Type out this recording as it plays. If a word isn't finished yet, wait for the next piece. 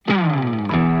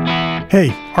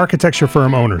Hey, architecture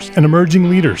firm owners and emerging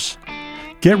leaders.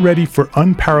 Get ready for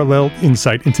unparalleled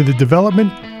insight into the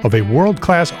development of a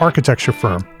world-class architecture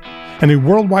firm and a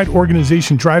worldwide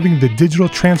organization driving the digital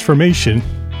transformation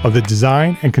of the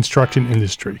design and construction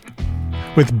industry.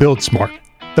 With Build Smart,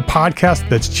 the podcast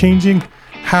that's changing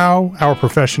how our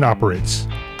profession operates.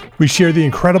 We share the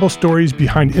incredible stories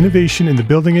behind innovation in the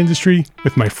building industry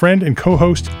with my friend and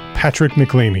co-host, Patrick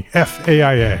McLamey,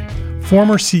 FAIA,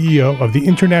 former CEO of the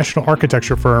international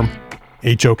architecture firm,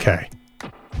 HOK.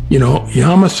 You know,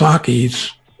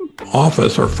 Yamasaki's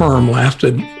office or firm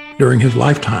lasted during his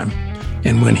lifetime.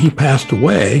 And when he passed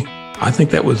away, I think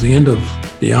that was the end of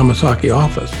the Yamasaki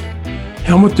office.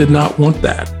 Helmut did not want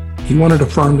that. He wanted a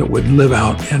firm that would live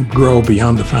out and grow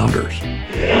beyond the founders.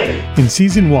 In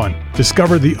Season 1,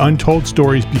 discover the untold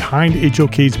stories behind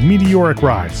HOK's meteoric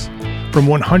rise, from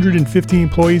 150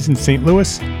 employees in St.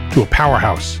 Louis to a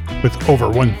powerhouse with over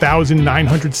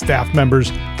 1,900 staff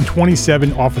members and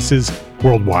 27 offices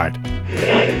worldwide.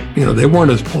 You know, they weren't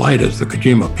as polite as the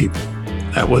Kojima people.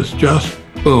 That was just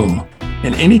boom.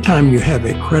 And anytime you have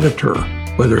a creditor,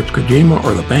 whether it's Kojima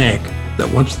or the bank, that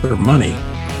wants their money,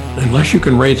 unless you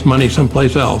can raise money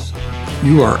someplace else,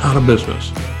 you are out of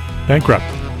business. Bankrupt.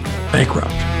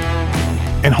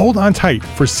 And hold on tight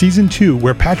for Season 2,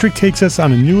 where Patrick takes us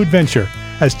on a new adventure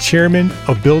as chairman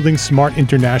of Building Smart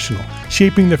International,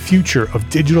 shaping the future of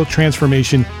digital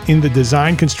transformation in the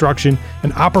design, construction,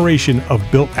 and operation of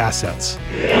built assets.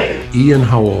 Ian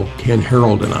Howell, Ken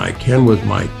Harold, and I, Ken was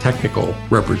my technical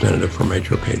representative from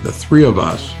HOK. The three of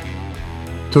us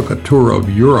took a tour of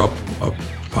Europe of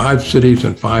 5 cities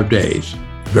in 5 days.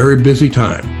 Very busy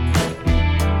time.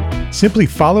 Simply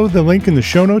follow the link in the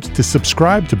show notes to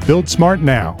subscribe to Build Smart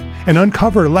now and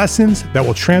uncover lessons that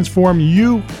will transform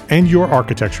you and your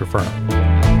architecture firm.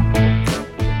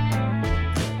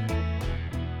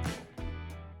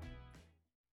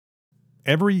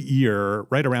 Every year,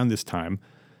 right around this time,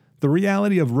 the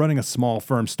reality of running a small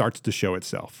firm starts to show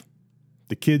itself.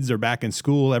 The kids are back in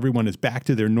school, everyone is back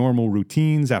to their normal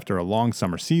routines after a long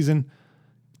summer season.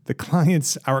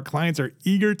 Our clients are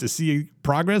eager to see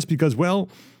progress because, well,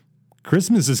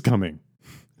 Christmas is coming.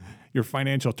 Your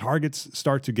financial targets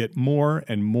start to get more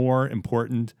and more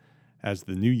important as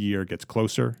the new year gets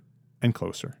closer and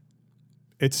closer.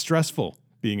 It's stressful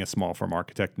being a small firm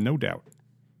architect, no doubt.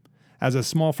 As a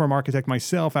small firm architect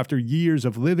myself, after years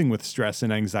of living with stress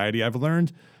and anxiety, I've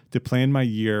learned to plan my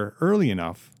year early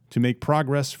enough to make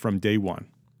progress from day one,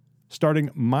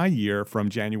 starting my year from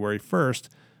January 1st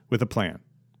with a plan.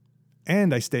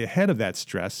 And I stay ahead of that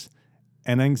stress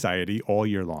and anxiety all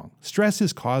year long. Stress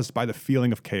is caused by the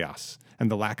feeling of chaos and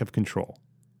the lack of control.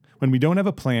 When we don't have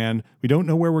a plan, we don't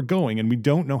know where we're going, and we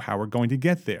don't know how we're going to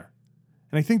get there.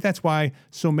 And I think that's why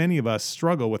so many of us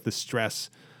struggle with the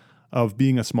stress of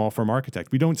being a small firm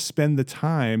architect. We don't spend the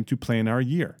time to plan our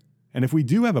year. And if we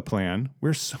do have a plan,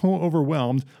 we're so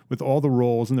overwhelmed with all the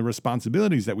roles and the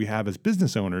responsibilities that we have as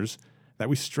business owners that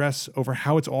we stress over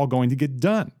how it's all going to get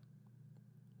done.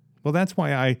 Well, that's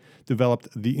why I developed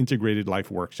the Integrated Life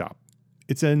Workshop.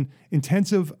 It's an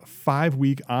intensive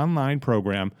 5-week online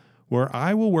program where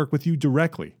I will work with you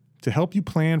directly to help you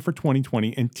plan for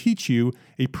 2020 and teach you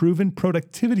a proven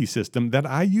productivity system that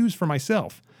I use for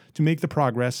myself to make the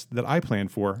progress that I plan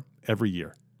for every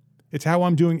year. It's how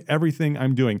I'm doing everything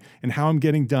I'm doing and how I'm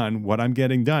getting done what I'm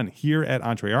getting done here at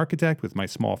EntreArchitect with my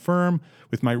small firm,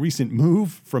 with my recent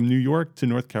move from New York to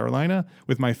North Carolina,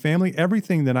 with my family.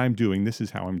 Everything that I'm doing, this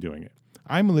is how I'm doing it.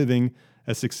 I'm living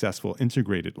a successful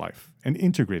integrated life, an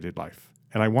integrated life,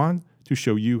 and I want to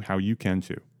show you how you can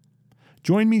too.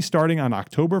 Join me starting on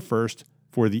October 1st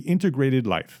for the Integrated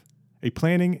Life, a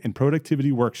planning and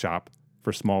productivity workshop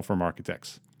for small firm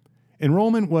architects.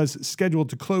 Enrollment was scheduled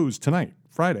to close tonight,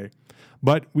 Friday,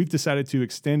 but we've decided to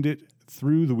extend it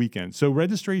through the weekend. So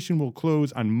registration will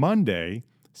close on Monday,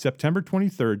 September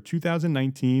 23rd,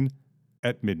 2019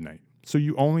 at midnight. So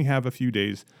you only have a few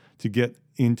days to get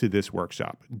into this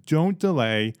workshop. Don't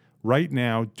delay right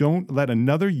now. Don't let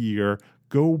another year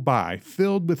go by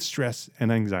filled with stress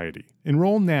and anxiety.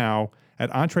 Enroll now at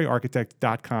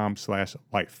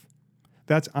entrearchitect.com/life.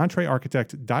 That's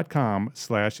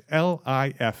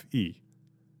entrearchitect.com/LIFE.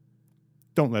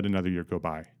 Don't let another year go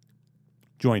by.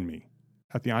 Join me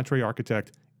at the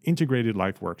EntreArchitect Integrated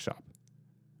Life Workshop.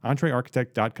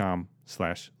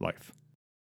 entrearchitect.com/life.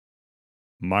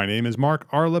 My name is Mark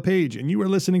R. LePage, and you are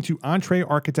listening to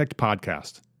EntreArchitect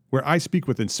Podcast, where I speak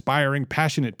with inspiring,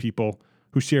 passionate people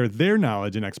who share their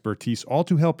knowledge and expertise, all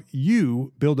to help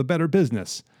you build a better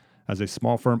business as a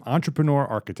small firm entrepreneur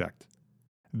architect.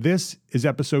 This is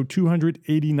episode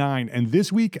 289, and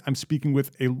this week I'm speaking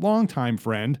with a longtime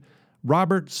friend,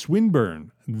 Robert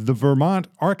Swinburne, the Vermont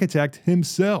architect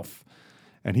himself.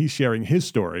 And he's sharing his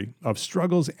story of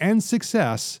struggles and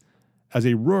success as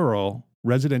a rural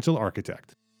residential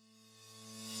architect.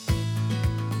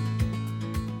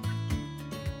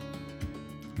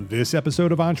 This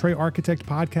episode of Entre Architect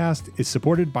Podcast is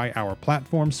supported by our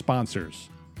platform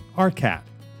sponsors. ARCAT,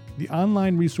 the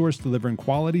online resource delivering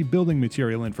quality building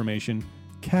material information,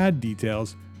 CAD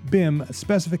details, BIM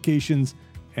specifications,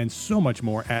 and so much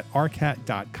more at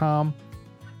arcat.com.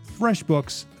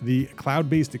 FreshBooks, the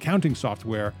cloud-based accounting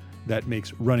software that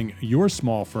makes running your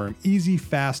small firm easy,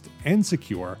 fast, and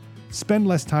secure. Spend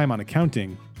less time on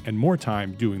accounting and more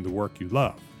time doing the work you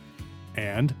love.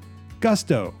 And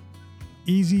Gusto,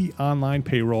 easy online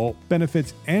payroll,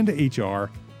 benefits, and HR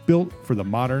built for the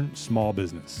modern small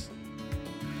business.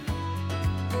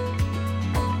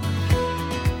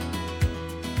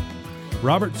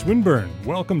 Robert Swinburne,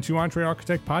 welcome to Entre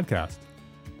Architect Podcast.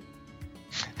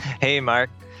 Hey,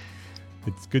 Mark.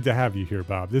 It's good to have you here,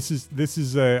 Bob. This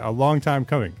is a long time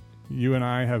coming. You and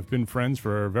I have been friends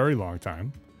for a very long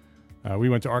time. We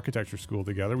went to architecture school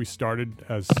together. We started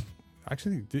as...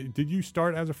 Actually, did you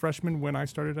start as a freshman when I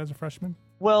started as a freshman?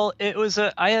 Well,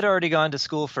 I had already gone to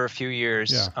school for a few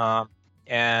years. Yeah.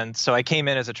 And so I came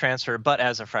in as a transfer, but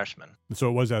as a freshman. So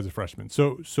it was as a freshman.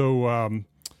 So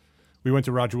we went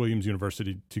to Roger Williams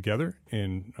University together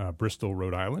in Bristol,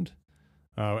 Rhode Island.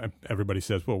 And everybody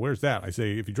says, well, where's that? I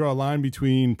say, if you draw a line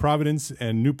between Providence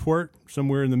and Newport,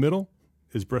 somewhere in the middle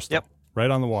is Bristol. Yep. Right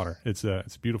on the water. It's a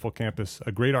beautiful campus,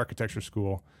 a great architecture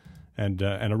school, and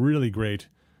a really great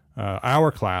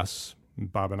our class.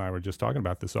 Bob and I were just talking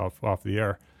about this off the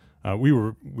air. We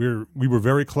were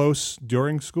very close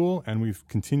during school, and we've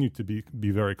continued to be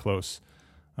very close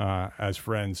as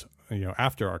friends.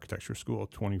 After architecture school,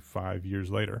 25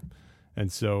 years later, and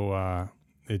so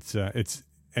it's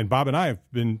and Bob and I have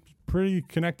been pretty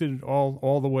connected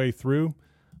all the way through.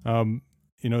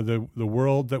 The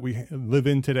world that we live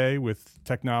in today with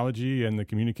technology and the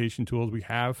communication tools we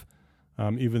have,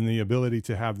 even the ability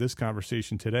to have this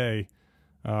conversation today.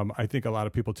 I think a lot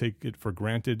of people take it for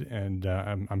granted, and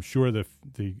I'm sure the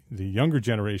younger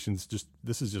generations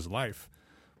this is just life.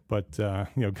 But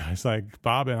guys like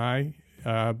Bob and I.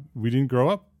 We didn't grow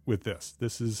up with this.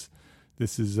 This is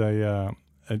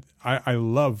I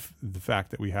love the fact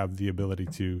that we have the ability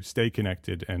to stay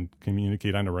connected and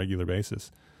communicate on a regular basis.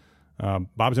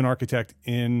 Bob's an architect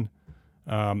in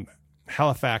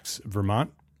Halifax,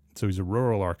 Vermont, so he's a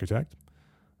rural architect,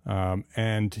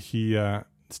 and he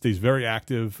stays very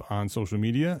active on social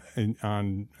media, in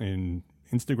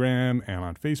Instagram and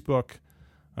on Facebook,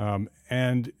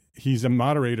 and he's a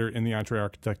moderator in the Entre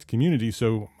Architect community,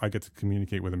 so I get to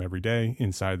communicate with him every day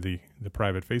inside the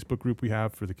private Facebook group we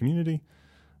have for the community.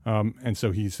 And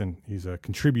so he's a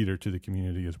contributor to the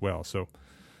community as well. So,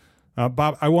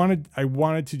 Bob, I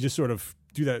wanted to just sort of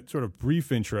do that sort of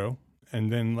brief intro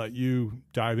and then let you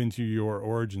dive into your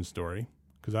origin story,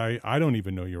 because I don't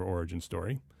even know your origin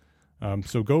story.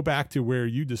 So go back to where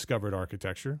you discovered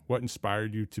architecture, what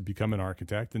inspired you to become an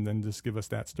architect, and then just give us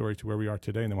that story to where we are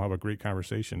today, and then we'll have a great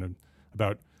conversation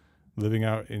about living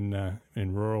out in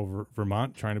rural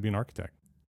Vermont, trying to be an architect.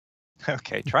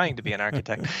 Okay, trying to be an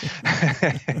architect.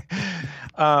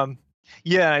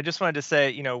 Yeah, I just wanted to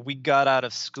say, we got out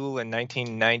of school in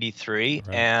 1993,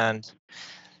 right. And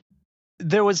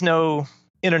there was no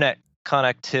internet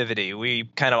connectivity. We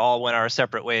kind of all went our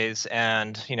separate ways,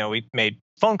 and we made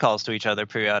phone calls to each other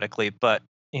periodically, but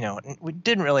we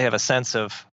didn't really have a sense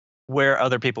of where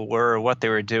other people were or what they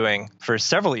were doing for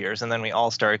several years, and then we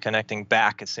all started connecting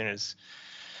back as soon as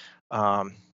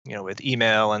with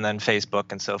email and then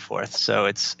Facebook and so forth. So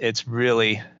it's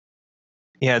really,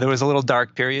 there was a little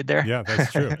dark period there. Yeah,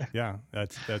 that's true. Yeah,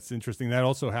 that's interesting. That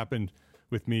also happened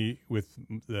with me with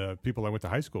the people I went to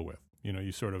high school with.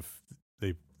 You sort of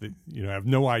they have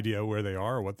no idea where they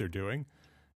are or what they're doing.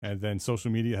 And then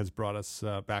social media has brought us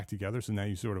back together. So now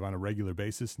you sort of on a regular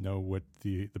basis know what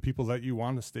the people that you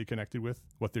want to stay connected with,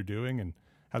 what they're doing and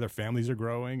how their families are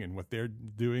growing and what they're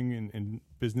doing in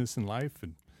business and life.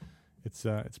 And it's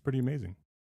pretty amazing.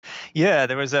 Yeah,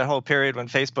 there was that whole period when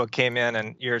Facebook came in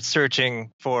and you're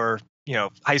searching for,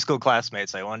 high school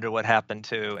classmates. I wonder what happened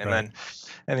to, and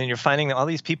then you're finding all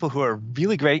these people who are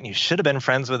really great and you should have been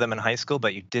friends with them in high school,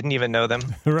 but you didn't even know them.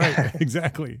 Right.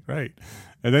 Exactly. Right.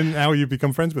 And then now you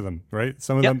become friends with them, right?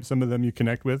 Some of them you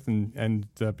connect with, and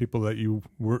people that you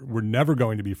were never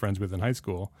going to be friends with in high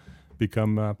school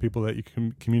become people that you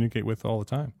can communicate with all the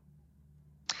time.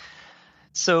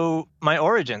 So my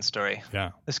origin story.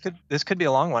 Yeah. This could be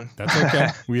a long one. That's okay.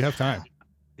 We have time.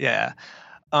 Yeah.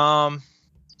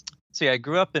 So I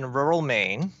grew up in rural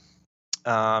Maine.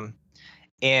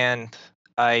 and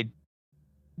I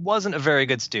wasn't a very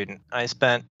good student. I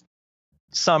spent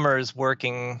summers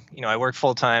working, I worked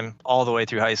full time all the way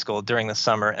through high school during the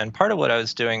summer. And part of what I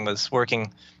was doing was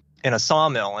working in a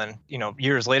sawmill. And,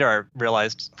 years later, I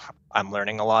realized I'm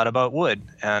learning a lot about wood,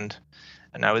 and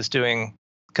I was doing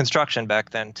construction back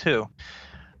then too.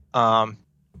 And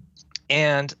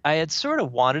I had sort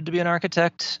of wanted to be an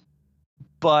architect,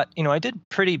 but, I did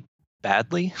pretty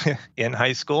badly in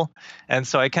high school. And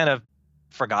so I kind of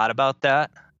forgot about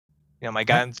that. My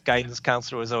guidance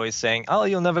counselor was always saying, "Oh,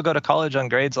 you'll never go to college on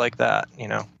grades like that."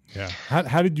 Yeah.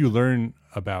 How did you learn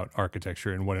about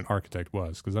architecture and what an architect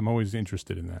was? Because I'm always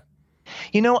interested in that.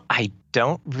 I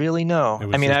don't really know.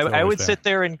 I mean, I would sit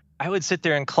there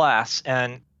in class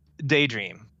and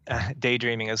daydream.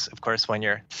 Daydreaming is, of course, when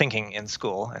you're thinking in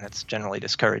school, and it's generally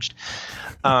discouraged.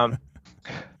 But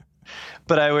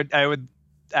I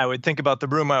would think about the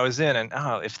room I was in, and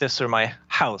if this were my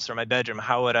house or my bedroom,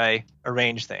 how would I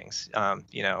arrange things?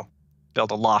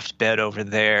 Build a loft bed over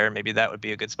there. Maybe that would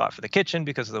be a good spot for the kitchen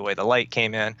because of the way the light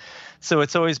came in. So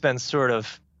it's always been sort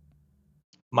of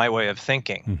my way of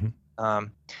thinking. Mm-hmm.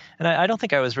 And I don't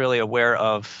think I was really aware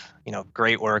of,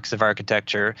 great works of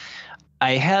architecture.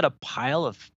 I had a pile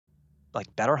of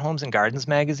like Better Homes and Gardens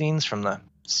magazines from the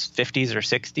 50s or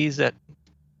 60s that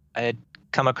I had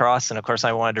come across. And of course,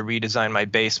 I wanted to redesign my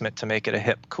basement to make it a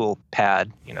hip, cool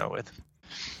pad, with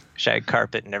shag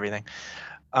carpet and everything.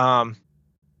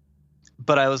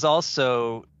 But I was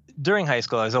also, during high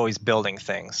school, I was always building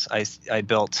things. I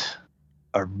built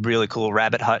a really cool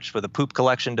rabbit hutch with a poop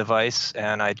collection device,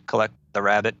 and I'd collect the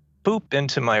rabbit poop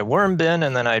into my worm bin,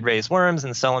 and then I'd raise worms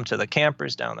and sell them to the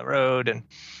campers down the road. And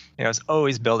I was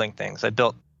always building things. I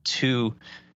built 2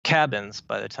 cabins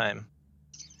by the time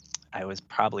I was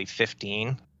probably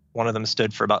 15. One of them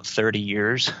stood for about 30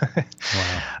 years.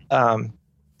 Wow.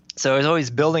 So I was always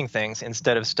building things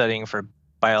instead of studying for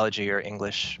biology or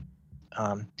English.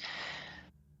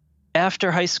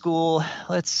 After high school,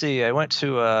 I went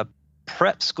to a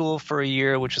prep school for a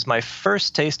year, which was my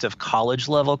first taste of college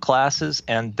level classes,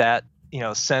 and that,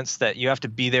 sense that you have to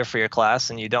be there for your class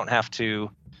and you don't have to,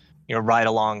 ride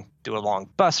along, do a long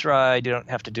bus ride. You don't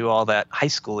have to do all that high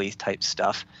school-y type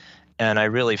stuff. And I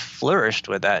really flourished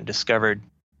with that and discovered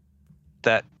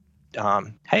that,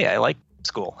 hey, I like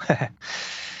school.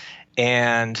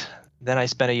 And then I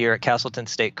spent a year at Castleton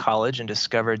State College and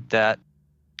discovered that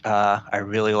I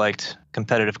really liked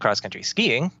competitive cross-country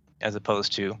skiing as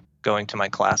opposed to going to my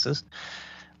classes.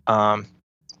 But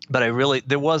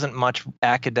there wasn't much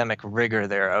academic rigor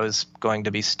there. I was going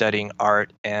to be studying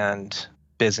art and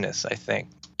business, I think,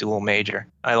 dual major.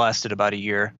 I lasted about a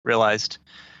year, realized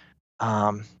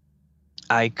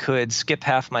I could skip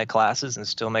half my classes and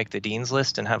still make the dean's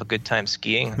list and have a good time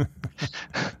skiing.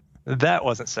 That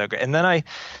wasn't so great. And then I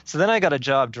got a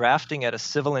job drafting at a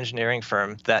civil engineering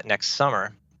firm that next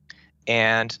summer.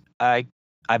 And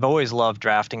I've always loved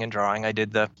drafting and drawing. I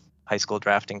did the high school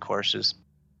drafting courses.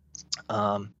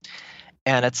 And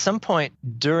at some point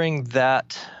during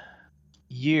that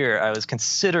year, I was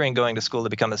considering going to school to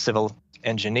become a civil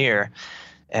engineer,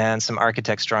 and some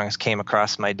architect's drawings came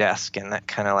across my desk, and that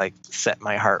kind of like set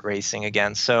my heart racing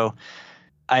again. So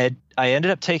I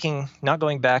ended up not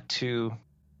going back to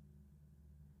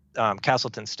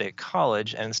Castleton State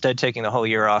College, and instead taking the whole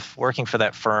year off working for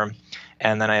that firm.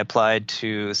 And then I applied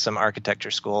to some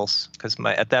architecture schools because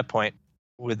at that point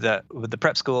with the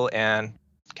prep school and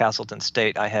Castleton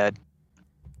State, I had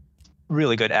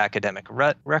really good academic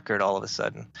record all of a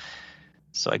sudden.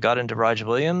 So I got into Roger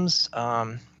Williams.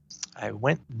 I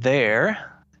went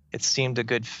there. It seemed a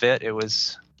good fit. It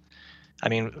was,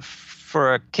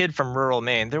 for a kid from rural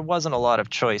Maine, there wasn't a lot of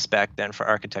choice back then for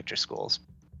architecture schools.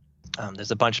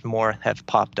 There's a bunch more have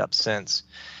popped up since.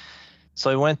 So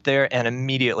I went there and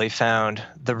immediately found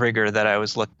the rigor that I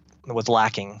was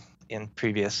lacking in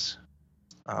previous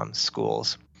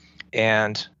schools.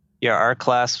 And yeah, our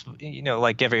class,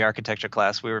 like every architecture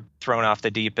class, we were thrown off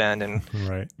the deep end, and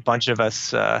right. A bunch of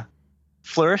us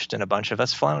flourished and a bunch of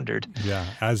us floundered. Yeah,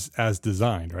 as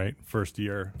designed, right? First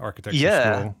year architecture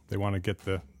school, they want to get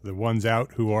the ones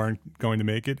out who aren't going to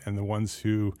make it, and the ones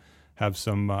who have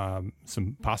some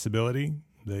possibility,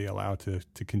 they allow to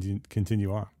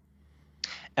continue on.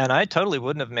 And I totally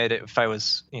wouldn't have made it if I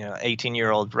was,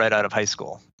 18-year-old right out of high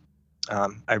school.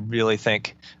 I really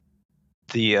think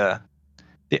the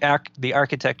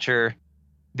architecture,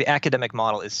 the academic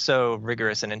model is so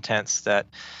rigorous and intense that,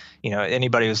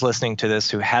 anybody who's listening to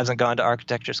this who hasn't gone to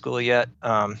architecture school yet,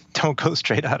 don't go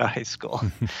straight out of high school.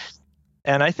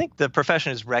 And I think the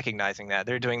profession is recognizing that.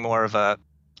 They're doing more of a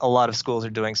lot of schools are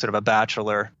doing sort of a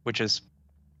bachelor, which is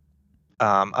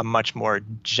a much more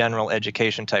general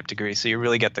education type degree. So you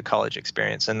really get the college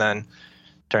experience and then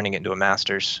turning it into a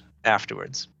master's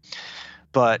afterwards.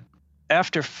 But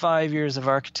after 5 years of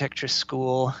architecture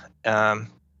school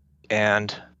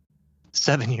and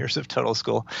 7 years of total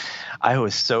school, I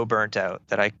was so burnt out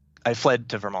that I fled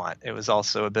to Vermont. It was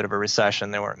also a bit of a recession.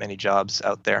 There weren't many jobs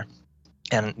out there.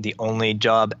 And the only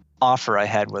job offer I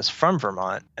had was from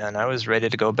Vermont. And I was ready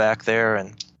to go back there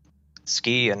and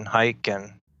ski and hike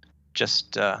and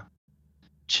just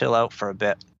chill out for a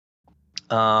bit.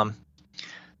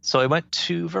 So I went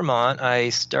to Vermont. I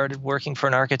started working for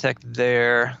an architect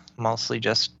there, mostly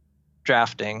just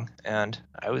drafting. And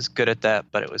I was good at that,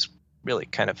 but it was really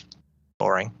kind of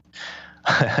boring.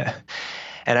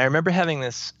 And I remember having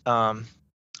this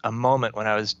a moment when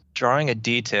I was drawing a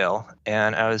detail,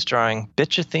 and I was drawing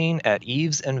bitchathene at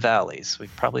eaves and valleys.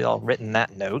 We've probably all written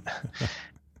that note.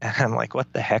 And I'm like,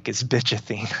 what the heck is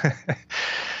bitchathene?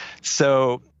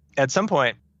 So at some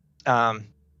point, it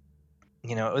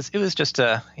was just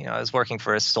I was working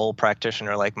for a sole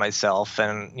practitioner like myself,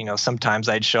 and sometimes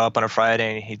I'd show up on a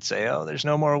Friday and he'd say, "Oh, there's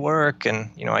no more work,"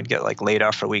 and I'd get like laid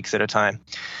off for weeks at a time.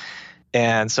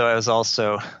 And so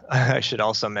I should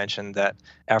also mention that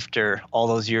after all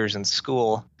those years in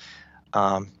school,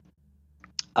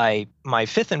 my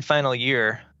fifth and final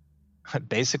year,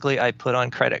 basically I put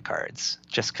on credit cards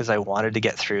just because I wanted to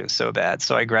get through so bad.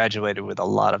 So I graduated with a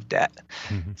lot of debt.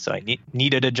 Mm-hmm. So I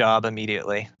needed a job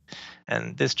immediately.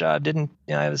 And this job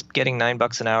I was getting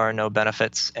 $9 an hour, no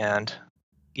benefits, and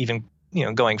even,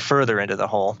 going further into the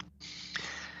hole.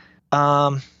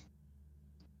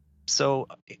 So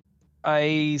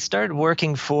I started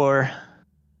working for,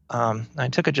 I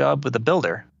took a job with a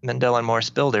builder, Mindell and Morse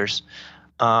Builders,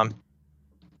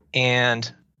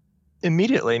 and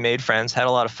immediately made friends, had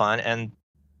a lot of fun, and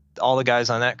all the guys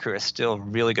on that crew are still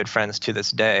really good friends to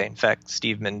this day. In fact,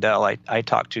 Steve Mindell, I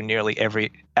talk to nearly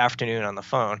every afternoon on the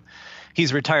phone.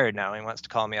 He's retired now. He wants to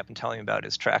call me up and tell me about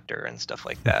his tractor and stuff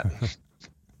like that.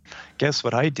 Guess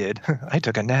what I did? I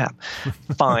took a nap.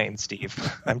 Fine, Steve.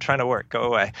 I'm trying to work. Go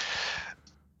away.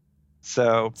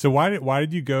 So why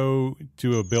did you go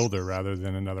to a builder rather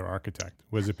than another architect?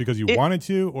 Was it because you wanted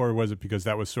to, or was it because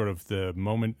that was sort of the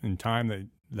moment in time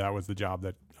that was the job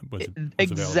that was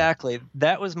exactly available?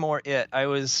 That was more it. I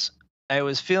was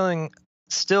feeling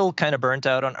still kind of burnt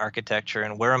out on architecture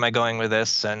and where am I going with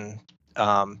this, and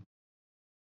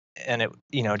it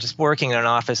just working in an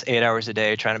office 8 hours a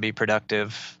day trying to be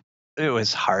productive, it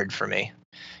was hard for me.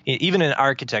 Even in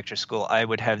architecture school, I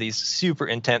would have these super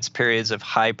intense periods of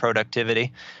high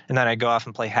productivity, and then I'd go off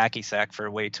and play hacky sack for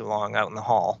way too long out in the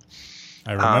hall.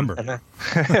 I remember. And then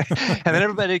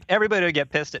everybody would get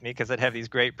pissed at me because I'd have these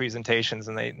great presentations,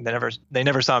 and they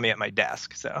never saw me at my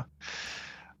desk. So,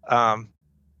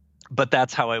 but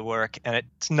that's how I work, and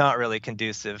it's not really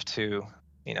conducive to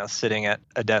sitting at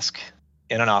a desk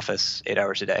in an office 8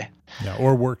 hours a day. Yeah,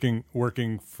 or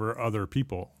working for other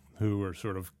people who are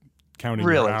sort of counting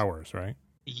your hours, right?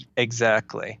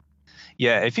 Exactly.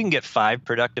 Yeah, if you can get 5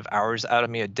 productive hours out of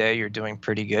me a day, you're doing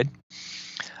pretty good.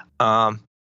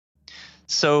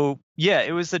 So yeah,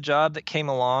 it was the job that came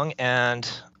along, and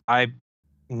I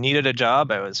needed a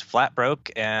job. I was flat broke,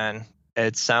 and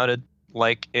it sounded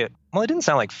like it didn't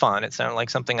sound like fun. It sounded like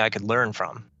something I could learn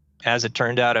from. As it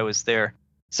turned out, I was there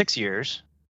 6 years,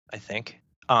 I think.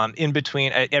 In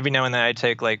between, every now and then I'd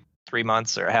take like 3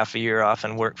 months or half a year off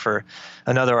and work for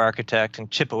another architect and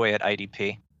chip away at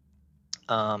IDP.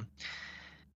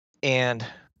 And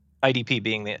IDP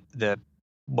being the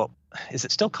what is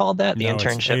it still called that? The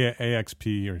internship? It's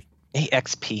AXP or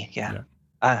AXP, yeah.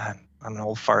 I'm an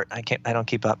old fart. I don't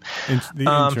keep up.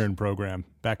 The intern program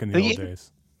back in the old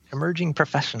days. Emerging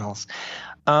professionals.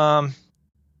 Yeah,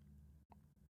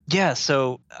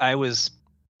 so I was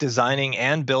designing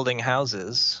and building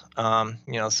houses.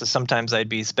 So sometimes I'd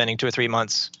be spending 2 or 3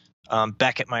 months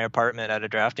back at my apartment at a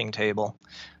drafting table,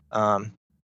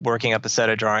 working up a set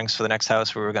of drawings for the next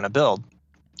house we were going to build.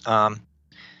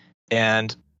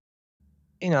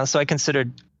 So I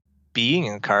considered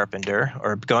being a carpenter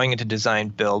or going into design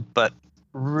build, but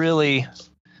really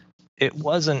it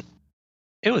was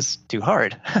too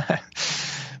hard.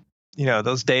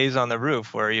 Those days on the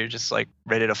roof where you're just like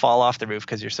ready to fall off the roof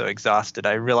because you're so exhausted.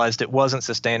 I realized it wasn't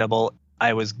sustainable.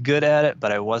 I was good at it,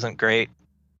 but I wasn't great.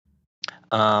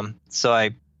 So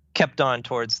I kept on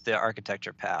towards the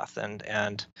architecture path.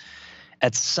 And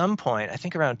at some point, I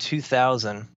think around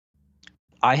 2000,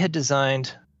 I had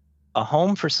designed a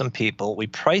home for some people. We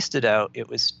priced it out. It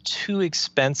was too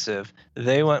expensive.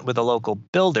 They went with a local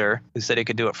builder who said he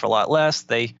could do it for a lot less.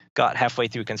 They got halfway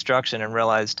through construction and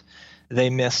realized they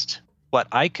missed what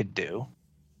I could do.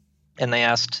 and they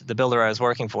asked the builder I was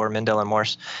working for, Mindell and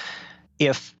Morse,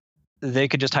 if they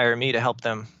could just hire me to help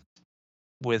them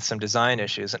with some design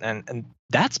issues. And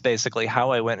that's basically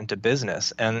how I went into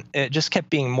business. And it just kept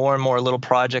being more and more little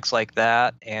projects like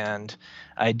that. And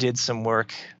I did some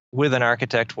work with an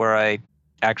architect where I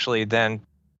actually then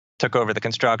took over the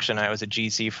construction. I was a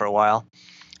GC for a while,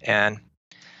 and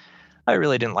I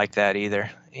really didn't like that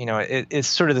either. It's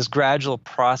sort of this gradual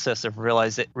process of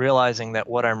realizing that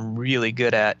what I'm really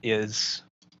good at is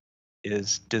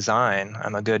design.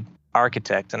 I'm a good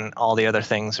architect, and all the other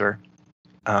things are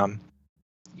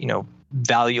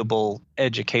valuable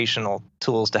educational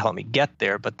tools to help me get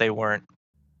there, but they weren't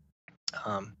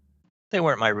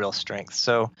my real strength.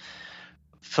 So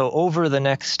over the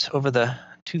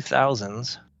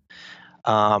 2000s,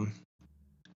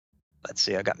 let's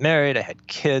see, I got married, I had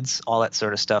kids, all that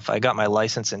sort of stuff. I got my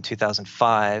license in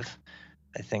 2005,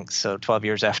 I think, so 12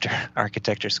 years after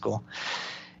architecture school.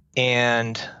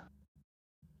 And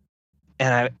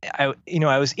I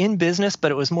was in business,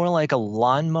 but it was more like a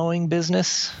lawn mowing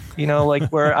business, like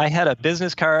where I had a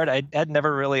business card. I had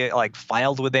never really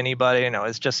filed with anybody. It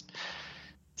was just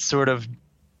sort of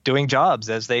doing jobs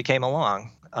as they came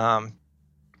along.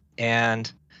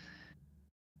 And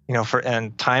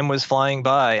time was flying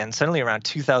by, and suddenly around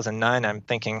 2009, I'm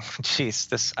thinking,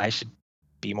 geez, I should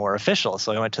be more official.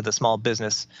 So I went to the Small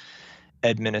Business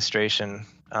Administration,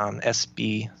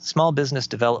 SB, Small Business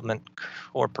Development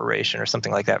Corporation or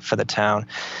something like that for the town.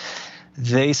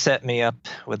 They set me up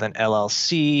with an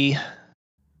LLC,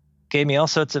 gave me all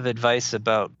sorts of advice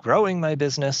about growing my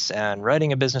business and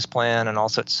writing a business plan and all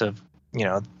sorts of,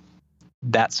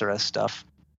 that sort of stuff.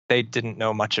 They didn't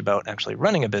know much about actually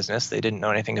running a business. They didn't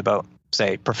know anything about,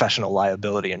 say, professional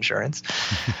liability insurance.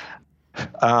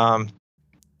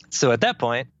 So at that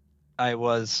point, I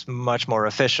was much more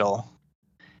official.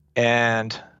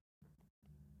 And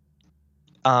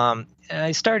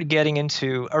I started getting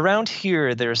into, around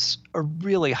here, there's a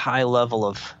really high level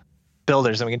of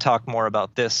builders, and we can talk more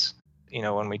about this,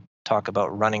 when we talk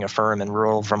about running a firm in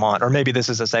rural Vermont, or maybe this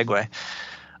is a segue.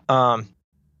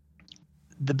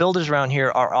 The builders around here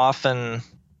are often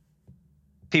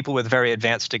people with very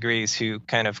advanced degrees who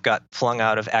kind of got flung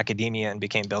out of academia and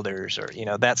became builders, or,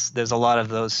 there's a lot of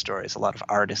those stories, a lot of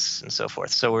artists and so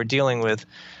forth. So we're dealing with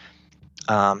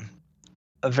a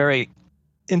very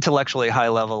intellectually high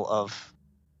level of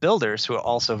builders who are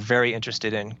also very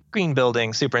interested in green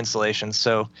building, super installations.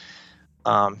 So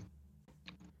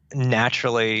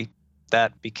naturally,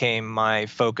 that became my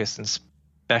focus and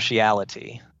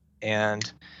speciality.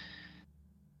 And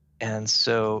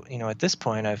so, at this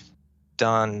point, I've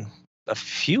done a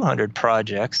few hundred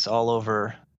projects all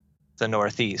over the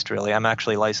Northeast, really. I'm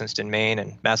actually licensed in Maine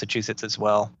and Massachusetts as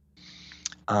well.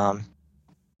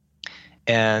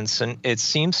 And so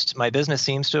my business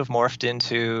seems to have morphed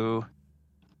into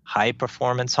high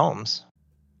performance homes,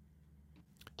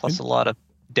 plus a lot of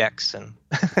decks and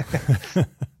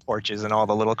porches and all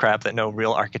the little crap that no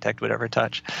real architect would ever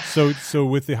touch. So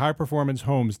with the high performance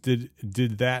homes, did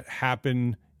that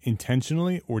happen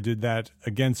intentionally, or did that,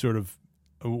 again,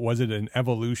 was it an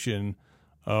evolution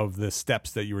of the steps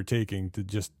that you were taking to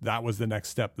just, that was the next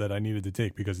step that I needed to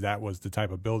take because that was the type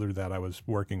of builder that I was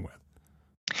working with?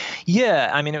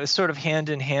 Yeah, it was sort of hand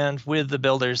in hand with the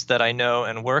builders that I know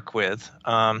and work with.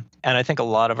 And I think a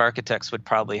lot of architects would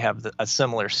probably have a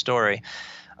similar story.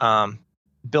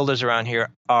 Builders around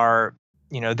here are,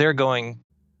 they're going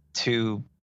to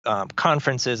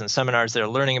conferences and seminars. They're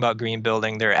learning about green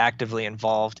building. They're actively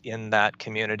involved in that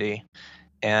community.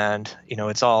 And,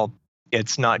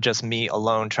 it's not just me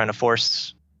alone trying to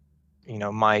force,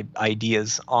 my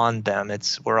ideas on them.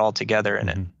 We're all together in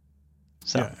it.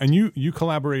 So. Yeah, and you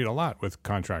collaborate a lot with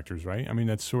contractors, right?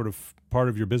 That's sort of part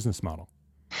of your business model.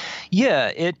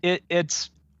 Yeah,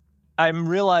 it's. I'm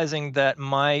realizing that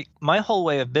my whole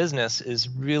way of business is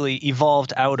really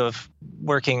evolved out of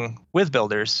working with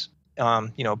builders.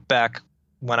 Back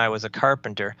when I was a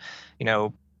carpenter,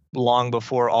 long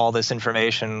before all this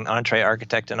information, Entree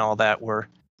Architect and all that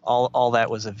all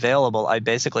that was available, I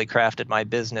basically crafted my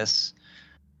business,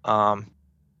 not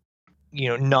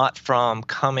from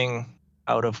coming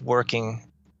out of working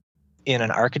in an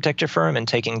architecture firm and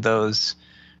taking those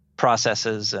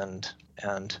processes and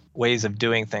ways of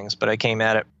doing things, but I came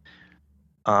at it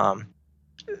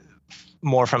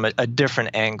more from a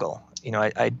different angle.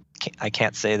 I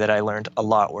can't say that I learned a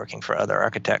lot working for other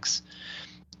architects.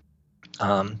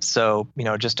 So,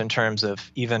 just in terms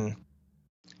of even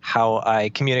how I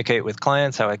communicate with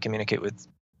clients, how I communicate with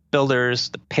builders,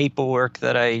 the paperwork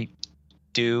that I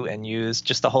do and use,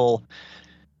 just the whole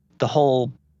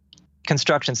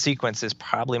construction sequence is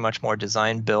probably much more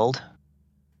design build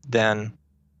than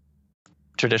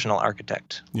traditional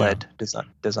architect-led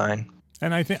design.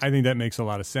 And I think that makes a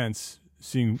lot of sense,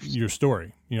 seeing your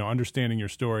story, understanding your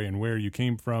story and where you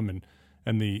came from,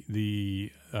 and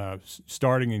the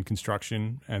starting in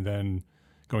construction and then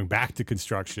going back to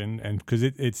construction, and because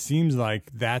it seems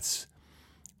like that's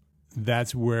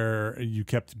where you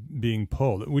kept being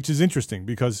pulled, which is interesting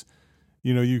because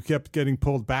you kept getting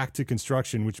pulled back to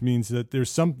construction, which means that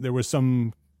there was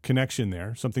some connection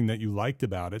there, something that you liked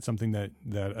about it, something that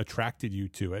attracted you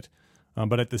to it.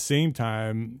 But at the same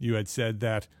time, you had said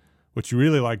that what you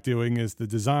really like doing is the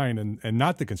design and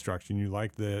not the construction. You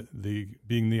like the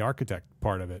being the architect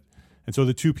part of it. And so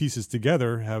the two pieces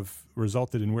together have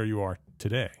resulted in where you are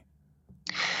today.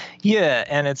 Yeah,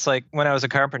 and it's like when I was a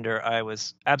carpenter, I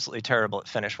was absolutely terrible at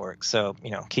finish work. So,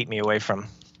 keep me away from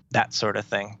that sort of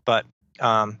thing. But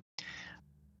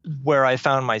where I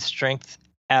found my strength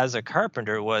as a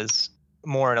carpenter was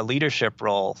more in a leadership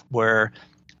role, where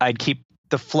I'd keep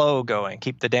the flow going,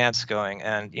 keep the dance going,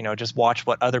 and just watch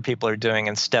what other people are doing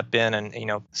and step in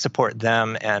and support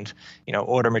them, and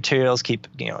order materials, get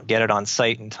it on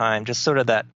site in time, just sort of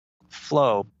that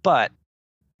flow. But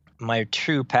my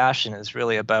true passion is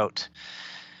really about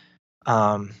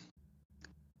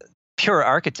pure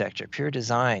architecture, pure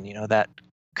design, that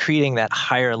creating that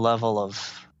higher level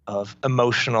of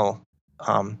emotional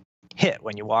hit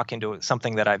when you walk into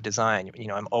something that I've designed.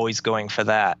 I'm always going for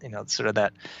that. Sort of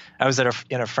that. I was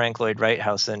in a Frank Lloyd Wright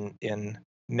house in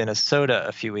Minnesota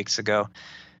a few weeks ago,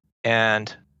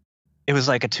 and it was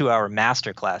like a 2-hour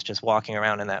masterclass just walking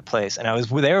around in that place. And I was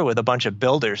there with a bunch of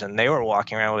builders, and they were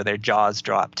walking around with their jaws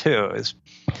dropped too. It's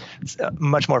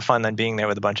much more fun than being there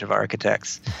with a bunch of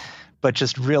architects. But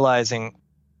just realizing,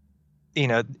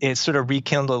 it sort of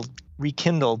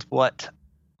rekindled what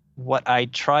I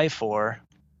try for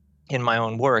in my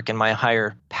own work and my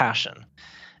higher passion.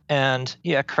 And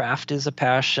yeah, craft is a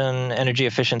passion, energy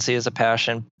efficiency is a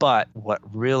passion, but what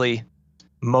really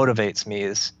motivates me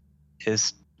is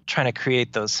trying to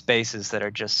create those spaces that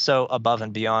are just so above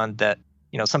and beyond that,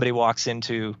 somebody walks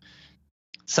into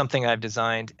something I've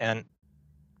designed and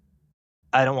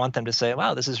I don't want them to say,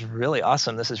 wow, this is really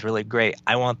awesome, this is really great.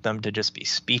 I want them to just be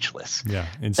speechless. Yeah,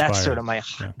 inspired. That's sort of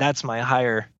that's my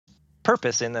higher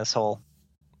purpose in this whole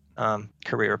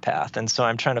career path. And so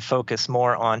I'm trying to focus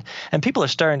more on, and people are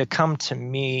starting to come to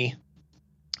me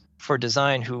for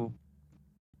design who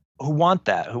want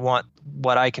that, who want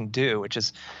what I can do, which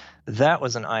is, that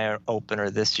was an eye opener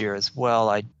this year as well.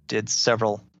 I did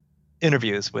several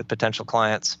interviews with potential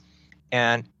clients,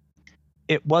 and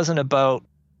it wasn't about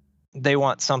they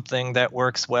want something that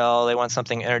works well, they want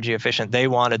something energy efficient, they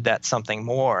wanted that something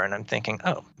more. And I'm thinking,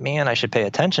 oh man, I should pay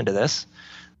attention to this.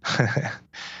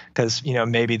 Because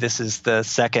maybe this is the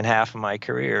second half of my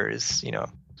career, is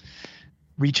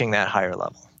reaching that higher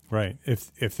level. Right.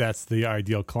 If that's the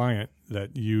ideal client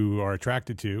that you are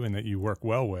attracted to and that you work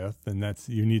well with, then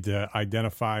you need to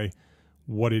identify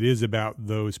what it is about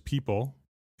those people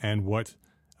and what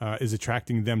is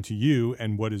attracting them to you,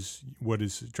 and what is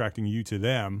attracting you to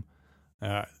them.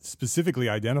 Specifically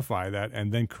identify that,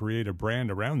 and then create a brand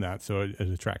around that so it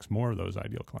attracts more of those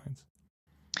ideal clients.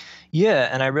 Yeah,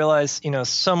 and I realize,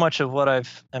 so much of what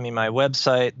my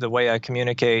website, the way I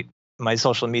communicate, my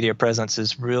social media presence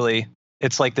is really,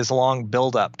 it's like this long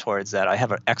build up towards that. I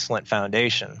have an excellent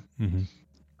foundation. Mm-hmm.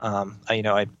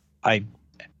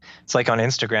 It's like on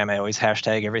Instagram, I always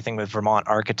hashtag everything with Vermont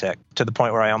Architect, to the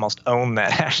point where I almost own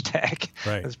that hashtag.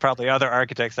 Right. There's probably other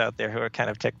architects out there who are kind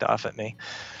of ticked off at me.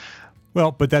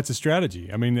 Well, but that's a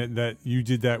strategy. I mean, that you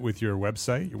did that with your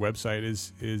website. Your website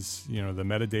is the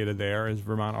metadata there is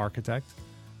Vermont Architect.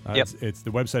 Yep. It's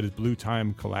the website is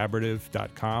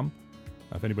bluetimecollaborative.com.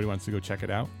 If anybody wants to go check it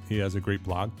out, he has a great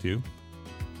blog too.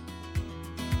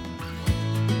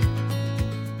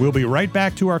 We'll be right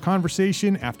back to our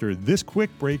conversation after this quick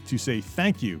break to say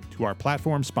thank you to our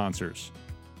platform sponsors,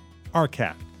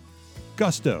 ARCAT,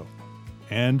 Gusto,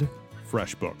 and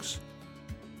FreshBooks.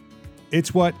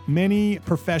 It's what many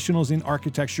professionals in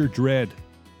architecture dread,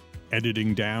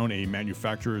 editing down a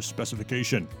manufacturer's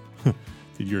specification.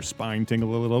 Did your spine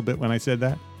tingle a little bit when I said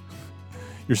that?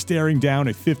 You're staring down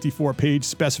a 54-page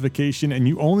specification and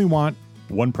you only want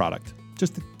one product.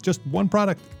 Just one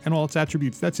product and all its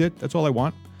attributes. That's it. That's all I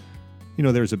want.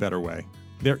 There's a better way.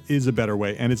 There is a better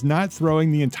way, and it's not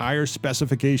throwing the entire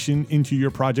specification into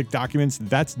your project documents.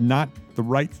 That's not the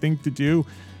right thing to do.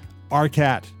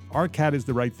 ARCAT is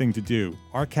the right thing to do.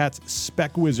 ARCAT's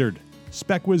Spec Wizard.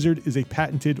 Spec Wizard is a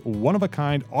patented,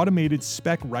 one-of-a-kind automated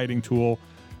spec writing tool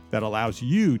that allows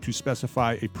you to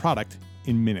specify a product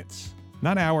in minutes.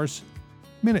 Not hours,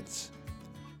 minutes.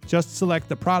 Just select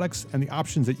the products and the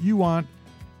options that you want,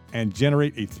 and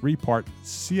generate a 3-part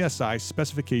CSI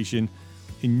specification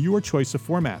in your choice of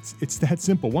formats. It's that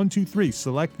simple. 1, 2, 3.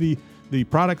 Select the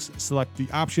products, select the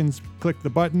options, click the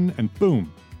button, and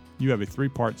boom, you have a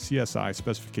 3-part CSI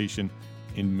specification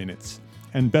in minutes.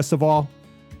 And best of all,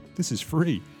 this is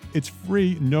free. It's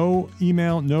free. No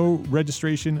email, no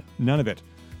registration, none of it.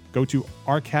 Go to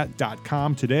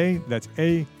arcat.com today. That's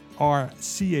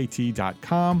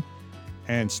ARCAT.com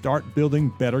and start building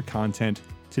better content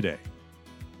today.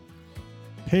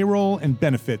 Payroll and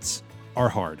benefits are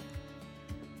hard,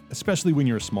 especially when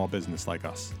you're a small business like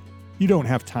us. You don't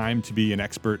have time to be an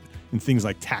expert in things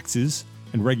like taxes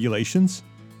and regulations.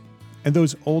 And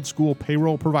those old school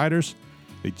payroll providers,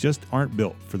 they just aren't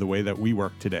built for the way that we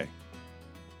work today.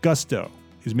 Gusto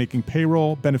is making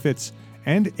payroll, benefits,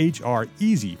 and HR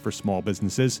easy for small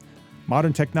businesses.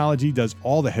 Modern technology does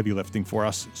all the heavy lifting for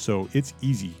us, so it's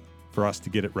easy for us to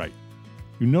get it right.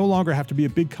 You no longer have to be a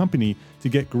big company to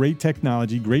get great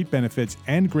technology, great benefits,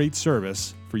 and great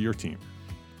service for your team.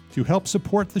 To help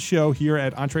support the show here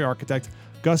at EntreArchitect,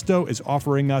 Gusto is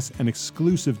offering us an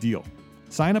exclusive deal.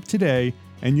 Sign up today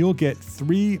and you'll get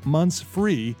 3 months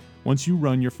free once you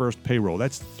run your first payroll.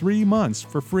 That's 3 months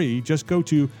for free. Just go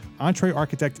to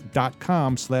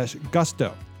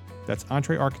entrearchitect.com/gusto. That's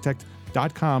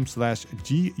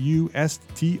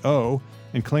entrearchitect.com/GUSTO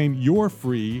and claim your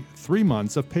free 3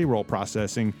 months of payroll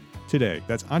processing today.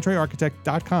 That's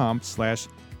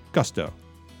entrearchitect.com/gusto.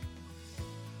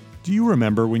 Do you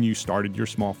remember when you started your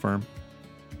small firm?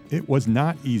 It was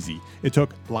not easy. It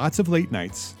took lots of late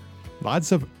nights,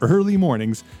 lots of early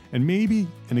mornings, and maybe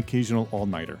an occasional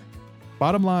all-nighter.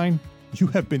 Bottom line, you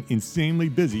have been insanely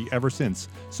busy ever since.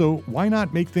 So why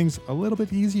not make things a little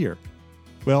bit easier?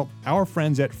 Well, our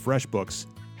friends at FreshBooks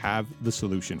have the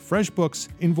solution. FreshBooks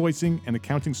invoicing and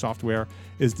accounting software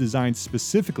is designed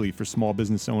specifically for small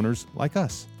business owners like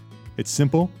us. It's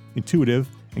simple, intuitive,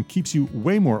 and keeps you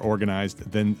way more organized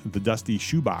than the dusty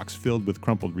shoebox filled with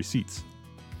crumpled receipts.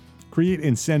 Create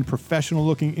and send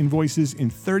professional-looking invoices in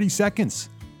 30 seconds,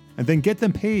 and then get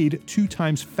them paid 2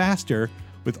 times faster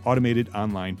with automated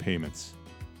online payments.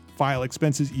 File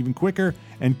expenses even quicker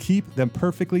and keep them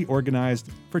perfectly organized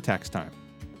for tax time.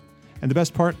 And the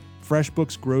best part,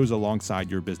 FreshBooks grows alongside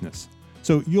your business.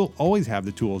 So you'll always have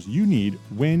the tools you need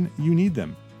when you need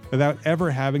them, without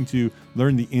ever having to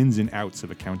learn the ins and outs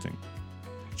of accounting.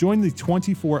 Join the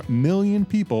 24 million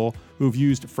people who've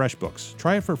used FreshBooks.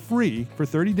 Try it for free for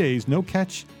 30 days, no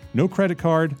catch, no credit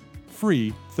card,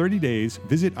 free 30 days.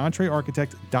 Visit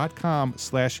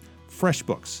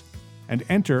entrearchitect.com/FreshBooks and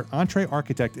enter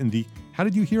EntreArchitect in the How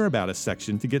Did You Hear About Us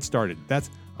section to get started.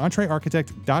 That's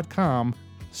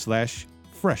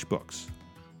entrearchitect.com/FreshBooks.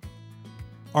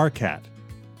 ARCAT,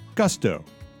 Gusto,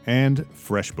 and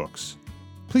FreshBooks.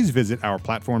 Please visit our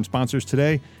platform sponsors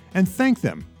today and thank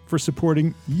them for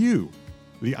supporting you,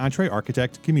 the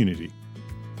EntreArchitect community.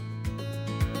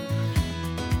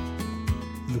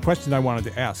 The question I wanted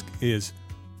to ask is,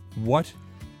 what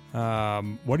are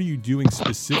you doing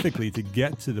specifically to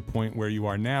get to the point where you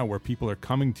are now, where people are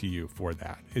coming to you for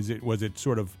that? Was it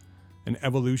sort of an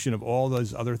evolution of all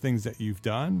those other things that you've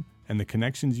done and the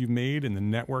connections you've made and the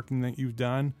networking that you've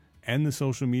done and the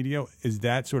social media? Is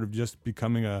that sort of just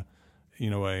becoming it's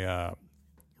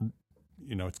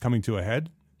coming to a head?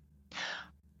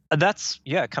 That's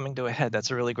coming to a head.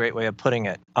 That's a really great way of putting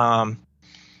it. I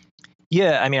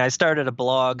started a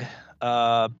blog.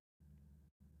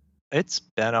 It's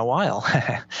been a while,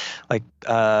 like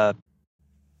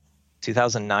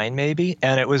 2009 maybe,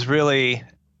 and it was really,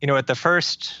 at the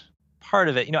first part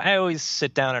of it, I always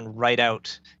sit down and write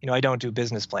out. I don't do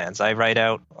business plans. I write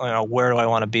out, where do I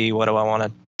want to be, what do I want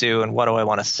to do, and what do I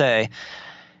want to say,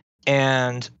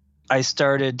 and I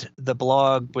started the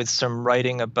blog with some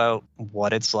writing about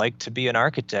what it's like to be an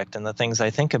architect and the things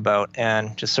I think about,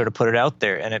 and just sort of put it out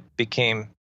there. And it became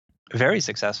very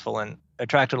successful and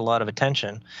attracted a lot of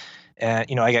attention.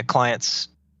 And, I get clients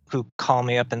who call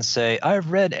me up and say, I've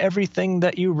read everything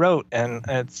that you wrote. And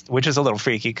which is a little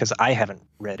freaky because I haven't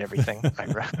read everything I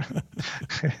wrote.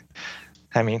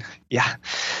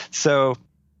 So,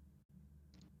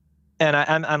 and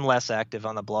I'm less active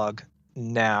on the blog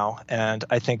now, and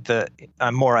I think that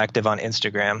I'm more active on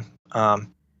Instagram.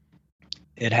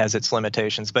 It has its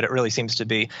limitations, but it really seems to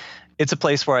be, it's a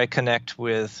place where I connect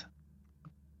with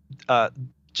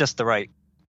just the right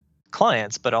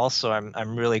clients, but also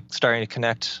I'm really starting to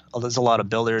connect. There's a lot of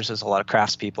builders, there's a lot of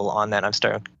craftspeople on that. I'm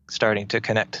starting to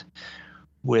connect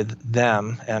with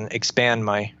them and expand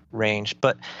my range.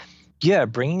 But yeah,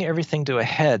 bringing everything to a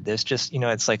head, there's just,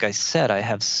 it's like I said, I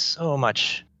have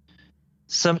such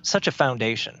a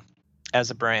foundation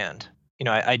as a brand,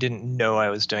 I didn't know I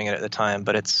was doing it at the time,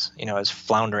 but it's, I was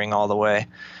floundering all the way.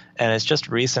 And it's just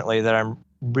recently that I'm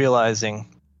realizing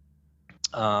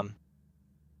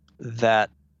that,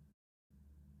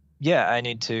 yeah, I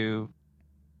need to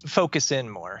focus in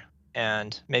more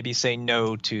and maybe say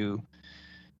no to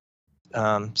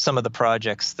some of the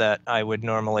projects that I would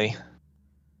normally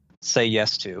say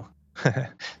yes to.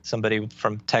 Somebody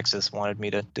from Texas wanted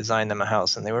me to design them a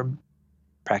house, and they were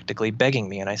practically begging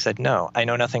me, and I said no. I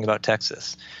know nothing about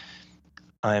Texas.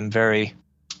 I'm very,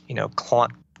 the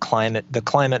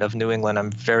climate of New England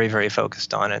I'm very, very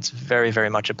focused on. It's very, very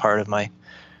much a part of my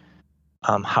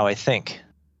how I think,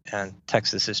 and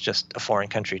Texas is just a foreign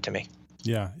country to me.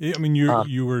 Yeah, I mean,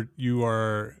 you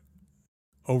are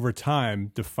over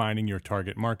time defining your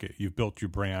target market. You've built your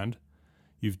brand.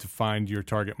 You've defined your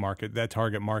target market. That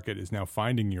target market is now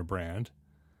finding your brand,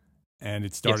 and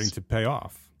it's starting to pay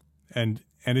off. And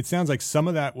it sounds like some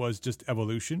of that was just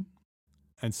evolution,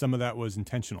 and some of that was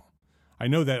intentional. I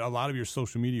know that a lot of your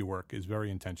social media work is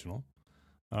very intentional,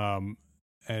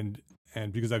 and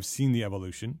because I've seen the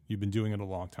evolution. You've been doing it a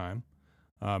long time,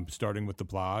 starting with the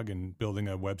blog and building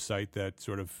a website that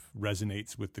sort of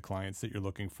resonates with the clients that you're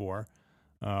looking for,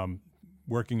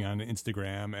 working on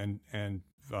Instagram and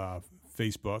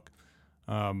Facebook.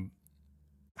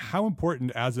 How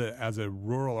important as a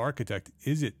rural architect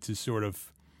is it to sort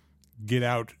of get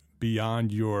out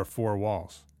beyond your four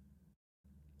walls?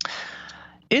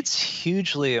 It's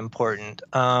hugely important.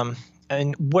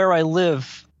 And where I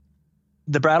live,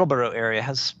 the Brattleboro area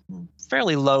has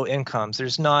fairly low incomes.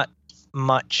 There's not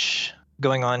much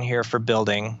going on here for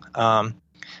building.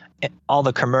 All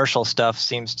the commercial stuff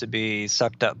seems to be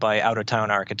sucked up by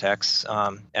out-of-town architects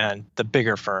and the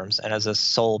bigger firms. And as a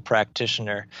sole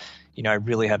practitioner, I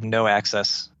really have no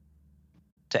access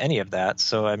to any of that.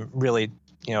 So I'm really,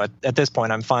 at this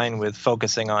point, I'm fine with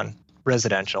focusing on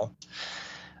residential.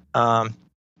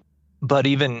 But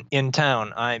even in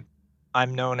town,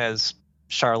 I'm known as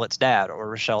Charlotte's dad or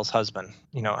Rochelle's husband.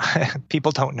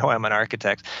 People don't know I'm an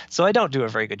architect, so I don't do a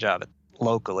very good job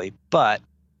locally. But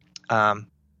I'm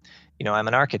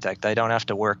an architect. I don't have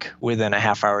to work within a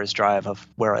half hour's drive of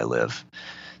where I live.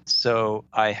 So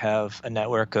I have a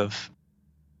network of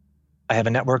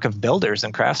builders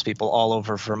and craftspeople all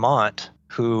over Vermont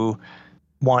who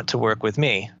want to work with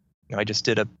me. I just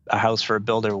did a house for a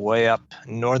builder way up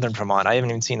northern Vermont. I haven't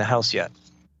even seen the house yet,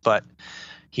 but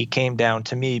he came down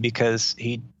to me because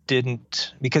he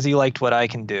liked what I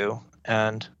can do,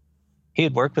 and he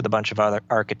had worked with a bunch of other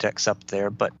architects up there,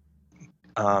 but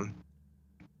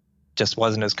just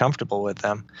wasn't as comfortable with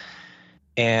them.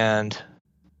 And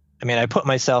I mean, I put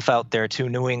myself out there to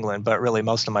New England, but really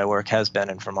most of my work has been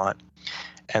in Vermont.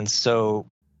 And so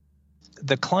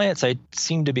the clients I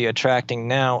seem to be attracting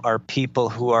now are people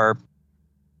who are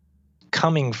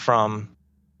coming from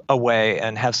away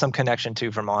and have some connection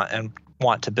to Vermont and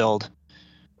want to build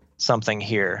something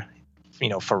here,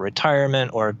 for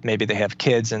retirement, or maybe they have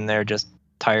kids and they're just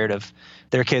tired of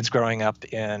their kids growing up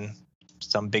in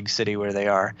some big city where they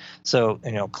are. So,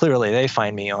 clearly they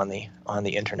find me on the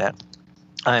internet.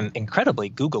 I'm incredibly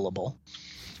Googleable.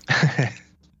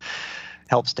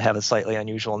 Helps to have a slightly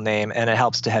unusual name, and it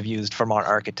helps to have used Vermont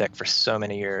Architect for so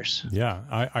many years.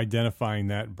 Yeah, identifying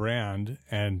that brand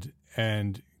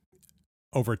and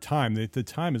over time, the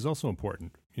time is also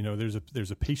important.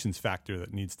 There's a patience factor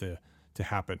that needs to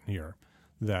happen here.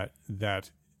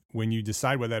 That when you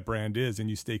decide what that brand is and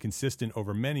you stay consistent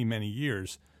over many, many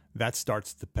years, that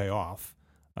starts to pay off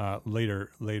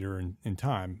later in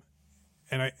time.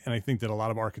 And I think that a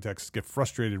lot of architects get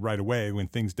frustrated right away when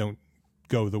things don't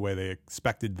go the way they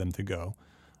expected them to go.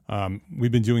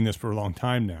 We've been doing this for a long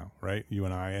time now, right? You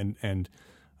and I, and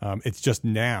it's just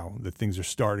now that things are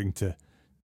starting to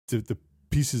the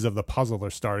pieces of the puzzle are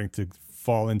starting to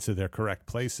fall into their correct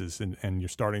places, and you're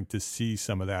starting to see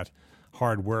some of that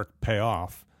hard work pay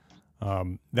off.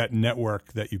 That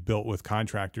network that you've built with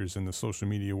contractors and the social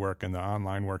media work and the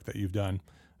online work that you've done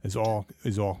is all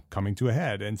coming to a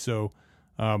head. And so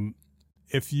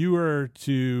if you were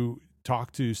to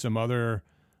talk to some other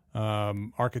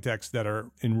architects that are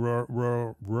in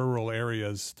rural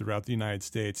areas throughout the United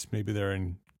States, maybe they're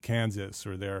in Kansas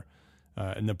or they're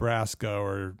in Nebraska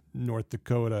or North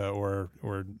Dakota or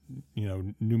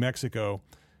New Mexico,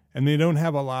 and they don't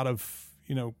have a lot of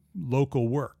local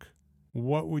work,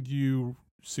 what would you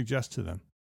suggest to them?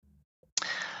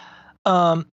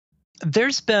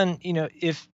 There's been,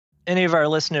 if any of our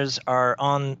listeners are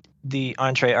on the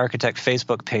Entree Architect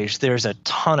Facebook page, there's a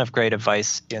ton of great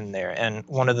advice in there. And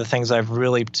one of the things I've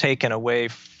really taken away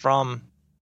from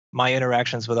my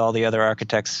interactions with all the other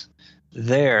architects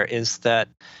there is that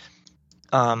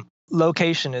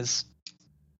location is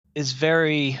is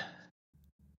very,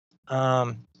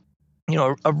 a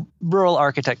rural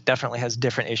architect definitely has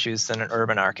different issues than an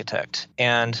urban architect.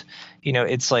 And,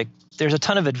 it's like there's a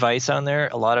ton of advice on there.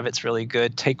 A lot of it's really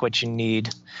good. Take what you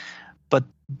need.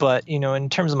 But in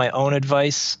terms of my own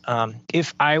advice,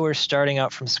 if I were starting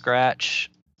out from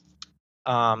scratch,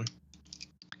 I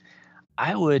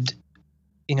would,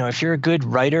 if you're a good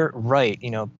writer, write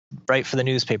for the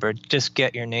newspaper. Just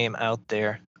get your name out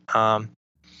there.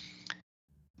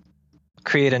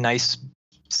 Create a nice,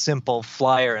 simple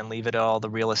flyer and leave it at all the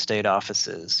real estate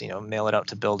offices. Mail it out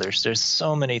to builders. There's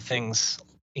so many things.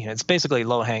 It's basically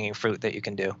low-hanging fruit that you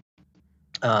can do.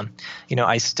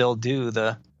 I still do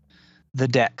the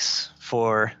decks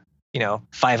for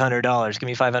 $500. Give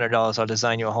me $500, I'll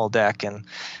design you a whole deck, and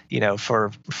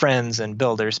for friends and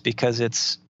builders, because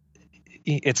it's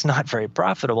not very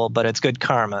profitable, but it's good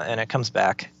karma and it comes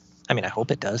back. I mean, I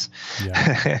hope it does.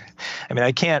 Yeah. I mean,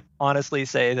 I can't honestly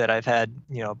say that I've had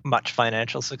much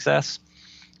financial success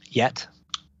yet,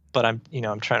 but I'm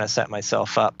trying to set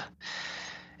myself up,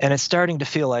 and it's starting to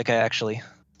feel like I actually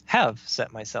have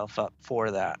set myself up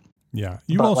for that. Yeah.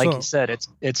 Like you said,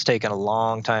 it's taken a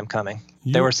long time coming.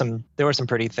 There were some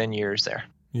pretty thin years there.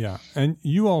 Yeah. And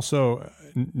you also,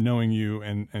 knowing you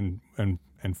and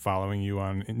following you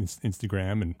on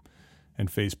Instagram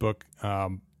and Facebook,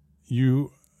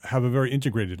 you have a very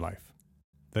integrated life,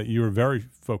 that you are very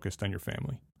focused on your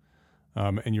family.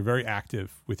 And you're very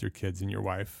active with your kids and your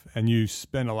wife, and you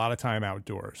spend a lot of time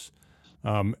outdoors.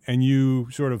 And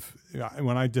you sort of,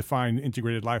 when I define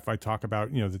integrated life, I talk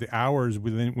about, that the hours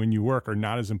when you work are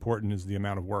not as important as the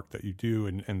amount of work that you do,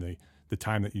 and the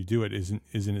time that you do it isn't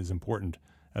as important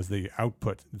as the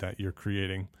output that you're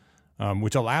creating,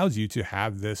 which allows you to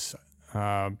have this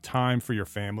time for your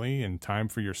family and time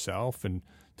for yourself and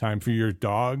time for your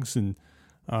dogs. And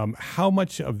how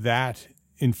much of that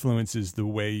influences the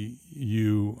way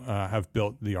you have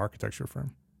built the architecture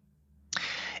firm?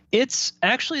 It's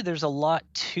actually, there's a lot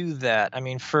to that. I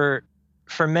mean, for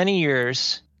many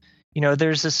years,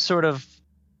 there's this sort of,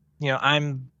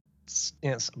 I'm, a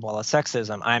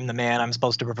sexism. I'm the man. I'm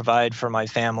supposed to provide for my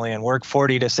family and work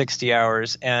 40 to 60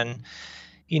 hours. And,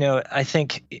 I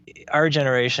think our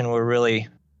generation were really,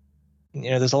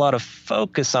 there's a lot of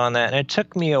focus on that. And it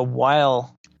took me a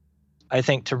while, I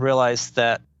think, to realize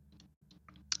that,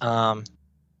 my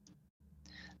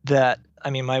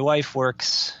wife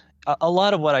works. A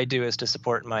lot of what I do is to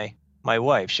support my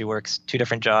wife. She works 2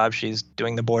 different jobs. She's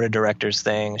doing the board of directors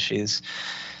thing. She's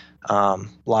a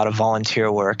lot of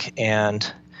volunteer work.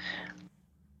 And,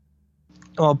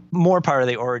 more part of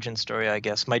the origin story, I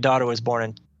guess. My daughter was born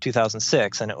in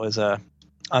 2006, and it was a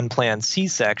unplanned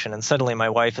C-section. And suddenly my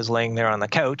wife is laying there on the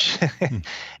couch,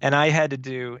 and I had to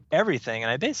do everything.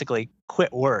 And I basically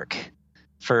quit work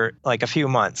for like a few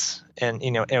months. And,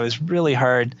 it was really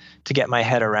hard to get my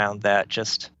head around that.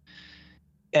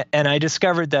 And I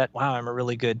discovered that, wow, I'm a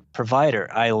really good provider.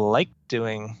 I like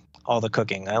doing all the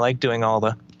cooking. I like doing all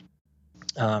the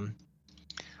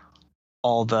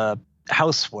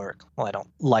housework. Well, I don't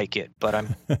like it, but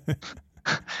I'm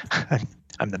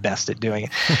I'm the best at doing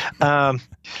it.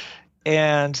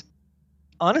 And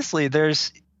honestly,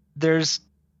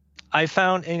 I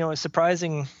found,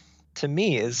 surprising to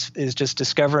me is just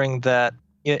discovering that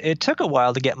it took a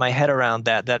while to get my head around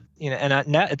that, and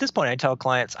now at this point I tell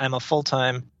clients I'm a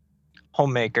full-time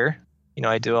homemaker.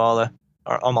 I do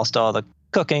almost all the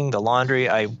cooking, the laundry.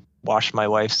 I wash my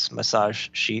wife's massage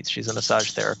sheets. She's a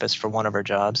massage therapist for one of her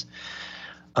jobs.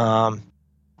 I'm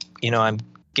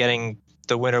getting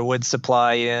the winter wood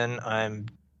supply in. I'm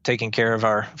taking care of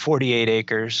our 48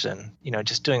 acres and,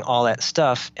 just doing all that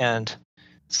stuff. And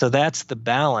so that's the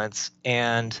balance.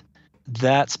 And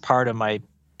that's part of my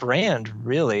brand,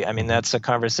 really. I mean, that's a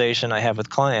conversation I have with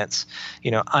clients.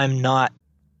 I'm not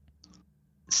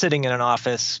sitting in an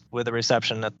office with a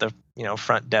reception at the,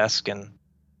 front desk and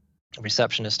a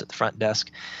receptionist at the front desk.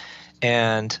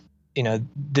 And,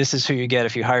 this is who you get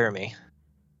if you hire me,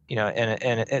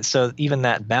 and so even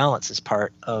that balance is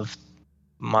part of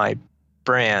my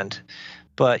brand.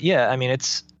 But yeah, I mean,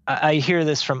 I hear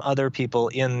this from other people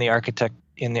in the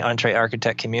entree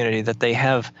architect community that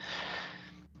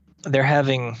they're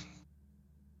having,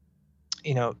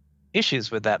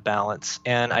 issues with that balance.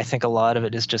 And I think a lot of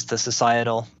it is just the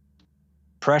societal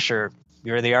pressure.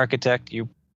 You're the architect, you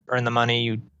earn the money,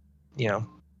 you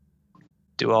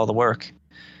do all the work.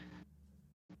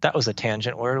 That was a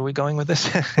tangent. Where are we going with this?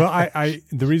 Well,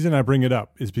 the reason I bring it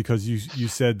up is because you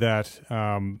said that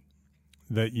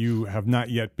that you have not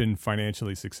yet been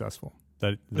financially successful,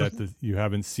 that you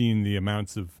haven't seen the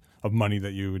amounts of money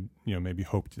that you would maybe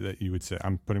hoped that you would say.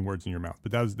 I'm putting words in your mouth,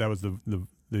 but that was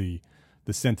the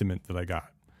the sentiment that I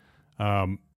got.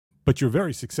 But you're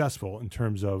very successful in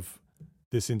terms of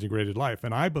this integrated life.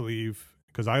 And I believe,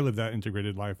 because I live that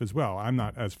integrated life as well, I'm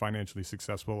not as financially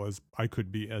successful as I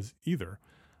could be as either.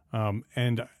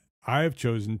 And I've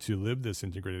chosen to live this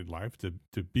integrated life,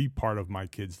 to be part of my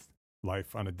kids'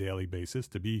 life on a daily basis,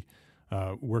 to be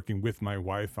working with my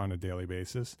wife on a daily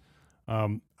basis.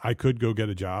 I could go get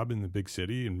a job in the big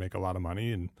city and make a lot of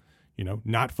money and,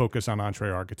 not focus on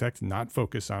EntreArchitect, not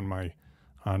focus on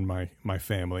my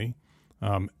family,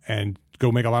 and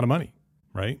go make a lot of money,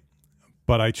 right?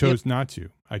 But I chose not to.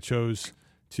 I chose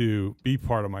to be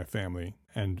part of my family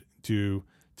and to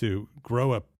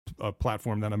grow a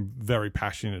platform that I'm very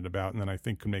passionate about and that I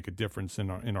think can make a difference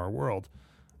in our world.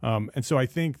 And so I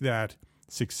think that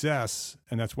success,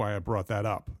 and that's why I brought that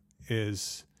up,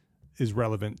 is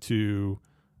relevant to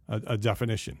a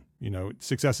definition.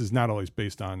 Success is not always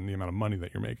based on the amount of money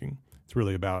that you're making. It's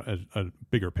really about a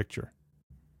bigger picture.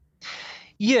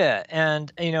 Yeah,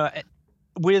 and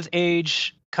with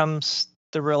age comes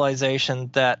the realization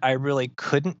that I really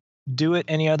couldn't do it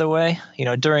any other way.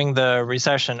 During the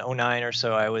recession, 2009 or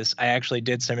so, I actually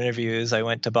did some interviews. I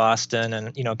went to Boston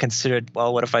and considered,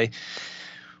 well, what if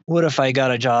I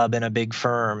got a job in a big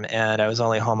firm and I was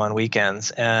only home on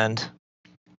weekends? And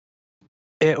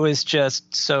it was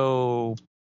just so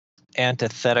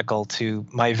antithetical to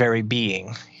my very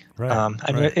being. Right. I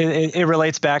mean, it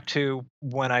relates back to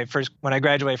when I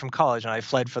graduated from college and I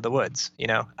fled for the woods.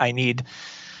 I need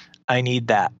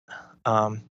that.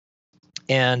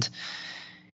 And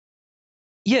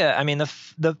yeah, I mean,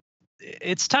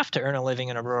 it's tough to earn a living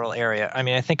in a rural area. I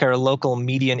mean, I think our local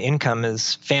median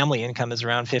family income is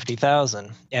around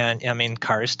 $50,000. And I mean,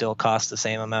 cars still cost the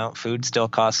same amount. Food still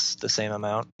costs the same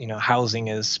amount. Housing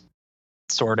is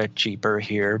sort of cheaper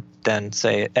here than,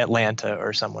 say, Atlanta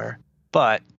or somewhere.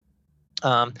 But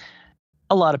a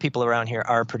lot of people around here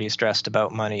are pretty stressed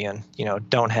about money and,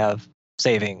 don't have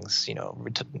savings.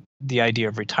 The idea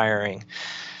of retiring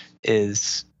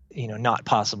is, not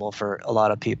possible for a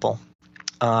lot of people.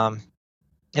 And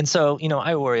so,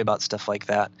 I worry about stuff like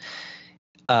that.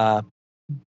 But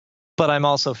I'm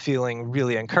also feeling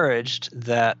really encouraged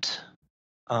that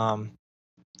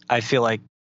I feel like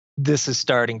this is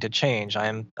starting to change.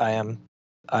 I'm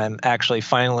actually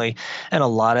finally, and a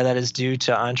lot of that is due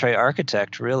to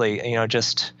EntreArchitect, really.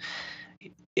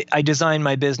 I designed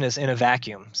my business in a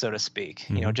vacuum, so to speak,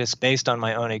 Mm-hmm. Just based on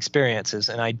my own experiences.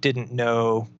 And I didn't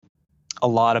know a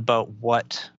lot about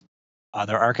what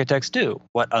other architects do,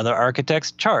 what other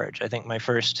architects charge. I think my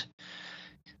first,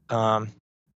 around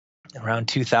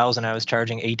 2000, I was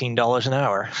charging $18 an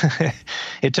hour.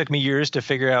 It took me years to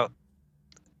figure out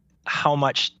how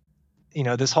much,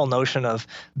 this whole notion of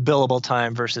billable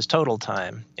time versus total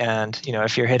time. And,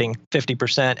 if you're hitting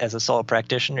 50% as a solo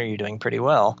practitioner, you're doing pretty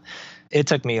well. It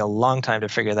took me a long time to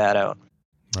figure that out.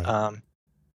 Right.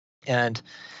 And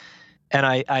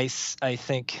I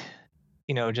think,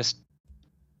 just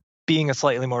being a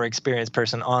slightly more experienced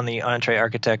person on the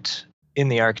EntreArchitect, in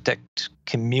the architect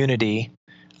community,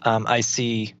 I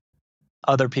see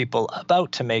other people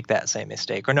about to make that same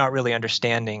mistake or not really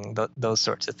understanding those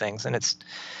sorts of things. And it's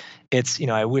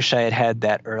I wish I had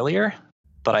that earlier,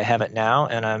 but I have it now,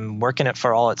 and I'm working it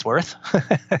for all it's worth.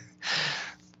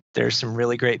 There's some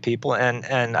really great people,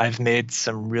 and I've made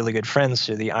some really good friends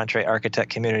through the EntreArchitect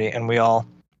community, and we all,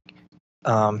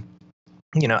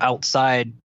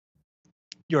 outside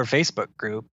your Facebook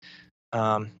group,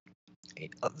 a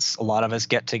lot of us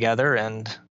get together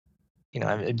and,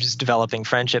 I'm just developing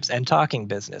friendships and talking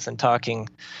business and talking.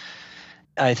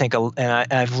 I think, and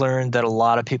I've learned that a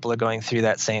lot of people are going through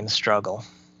that same struggle.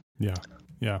 Yeah.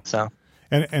 So,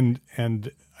 and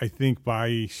I think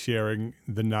by sharing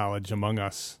the knowledge among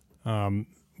us,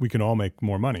 we can all make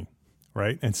more money,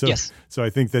 right? And so, yes. So I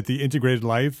think that the integrated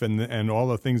life and all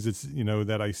the things that's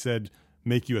that I said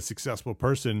make you a successful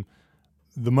person,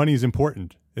 the money is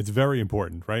important. It's very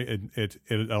important, right? It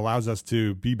allows us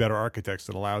to be better architects.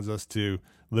 It allows us to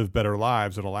live better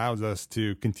lives. It allows us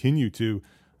to continue to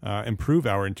improve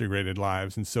our integrated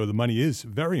lives. And so the money is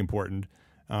very important.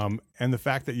 And the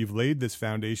fact that you've laid this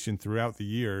foundation throughout the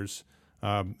years,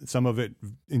 some of it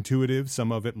intuitive,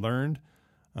 some of it learned,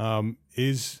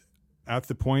 is at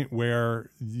the point where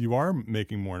you are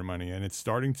making more money, and it's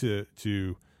starting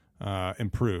to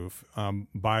improve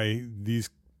by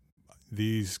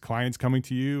these clients coming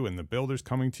to you and the builders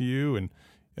coming to you, and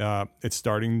it's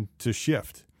starting to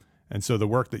shift. And so the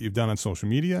work that you've done on social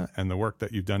media and the work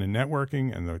that you've done in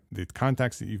networking and the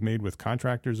contacts that you've made with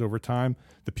contractors over time,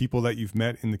 the people that you've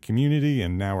met in the community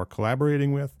and now are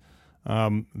collaborating with,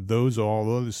 all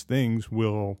those things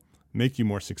will make you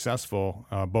more successful,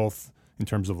 both in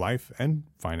terms of life and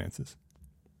finances.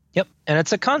 Yep. And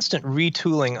it's a constant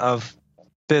retooling of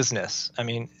business. I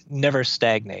mean, never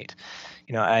stagnate.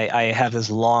 I have this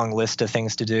long list of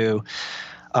things to do.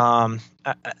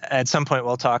 At some point,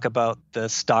 we'll talk about the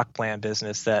stock plan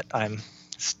business that I'm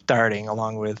starting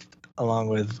along with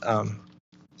Emily.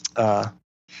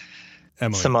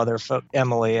 Some other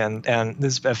Emily, and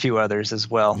there's a few others as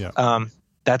well. Yeah.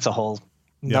 That's a whole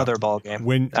another ball game.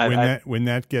 When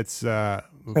that gets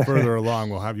further along,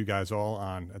 we'll have you guys all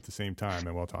on at the same time,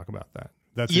 and we'll talk about that.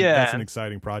 That's an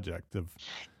exciting project.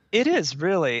 It is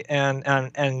really, and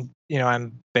I'm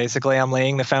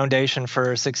laying the foundation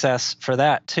for success for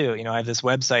that too. I have this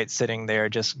website sitting there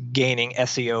just gaining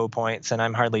SEO points, and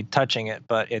I'm hardly touching it,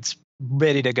 but it's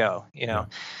ready to go. Yeah.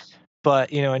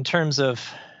 But in terms of,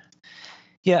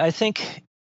 I think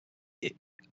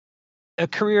a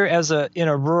career in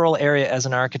a rural area as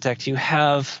an architect, you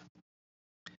have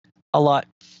a lot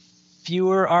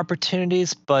fewer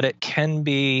opportunities, but it can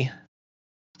be.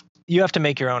 You have to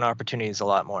make your own opportunities a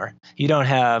lot more. You don't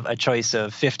have a choice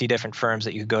of 50 different firms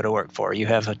that you go to work for. You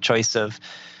have a choice of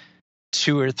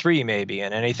 2 or 3 maybe,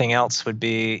 and anything else would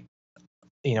be,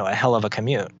 a hell of a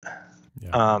commute.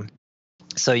 Yeah.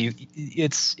 So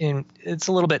it's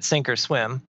a little bit sink or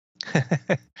swim.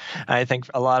 I think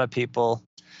a lot of people,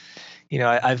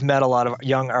 I've met a lot of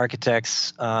young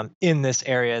architects in this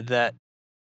area that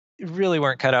really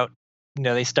weren't cut out.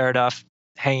 They started off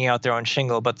hanging out their own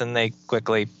shingle, but then they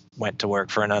quickly went to work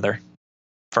for another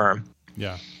firm.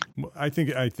 Yeah. I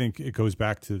think it goes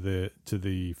back to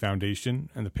the foundation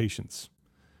and the patience.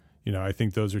 I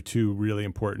think those are 2 really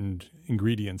important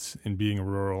ingredients in being a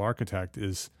rural architect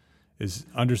is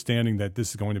understanding that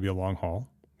this is going to be a long haul.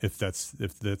 If that's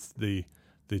the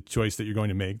choice that you're going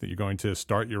to make, that you're going to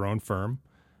start your own firm,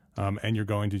 and you're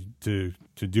going to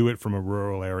do it from a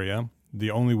rural area.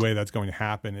 The only way that's going to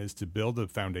happen is to build a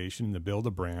foundation, to build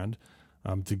a brand,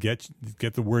 to get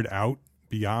the word out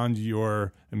beyond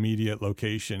your immediate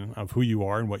location of who you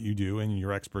are and what you do and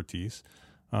your expertise,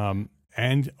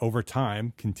 and over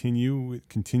time continue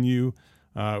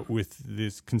with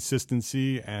this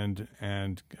consistency and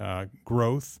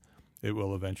growth. It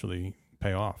will eventually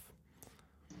pay off.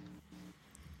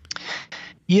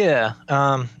 Yeah.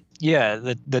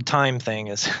 The time thing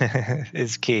is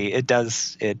key. It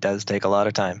does take a lot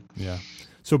of time. Yeah.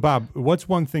 So Bob, what's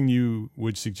one thing you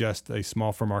would suggest a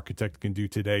small firm architect can do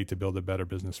today to build a better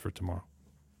business for tomorrow?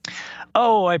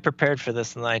 Oh, I prepared for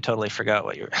this and I totally forgot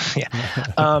what you were.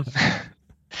 Yeah.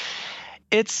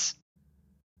 It's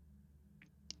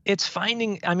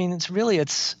finding. I mean,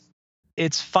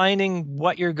 it's finding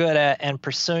what you're good at and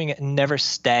pursuing it and never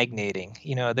stagnating.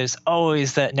 There's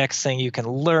always that next thing you can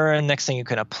learn, next thing you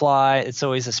can apply. It's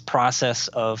always this process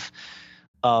of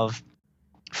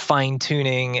fine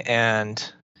tuning,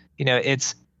 and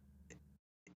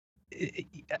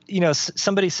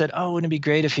somebody said, "Oh, wouldn't it be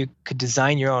great if you could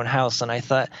design your own house?" And I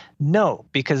thought, no,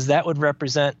 because that would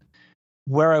represent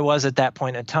where I was at that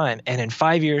point in time, and in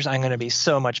 5 years I'm going to be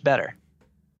so much better.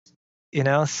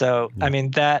 So yeah. I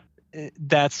mean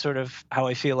that's sort of how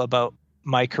I feel about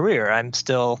my career. I'm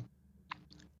still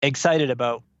excited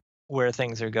about where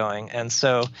things are going. And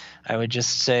so I would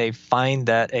just say, find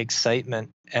that excitement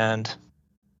and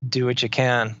do what you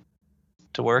can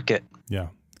to work it. Yeah.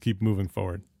 Keep moving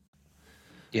forward.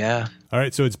 Yeah. All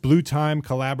right. So it's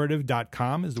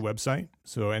bluetimecollaborative.com is the website.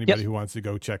 So anybody who wants to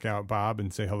go check out Bob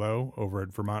and say hello over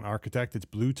at Vermont Architect, it's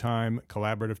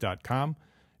bluetimecollaborative.com.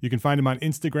 You can find him on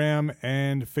Instagram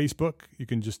and Facebook. You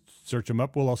can just search him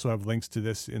up. We'll also have links to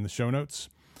this in the show notes.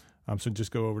 So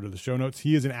just go over to the show notes.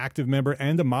 He is an active member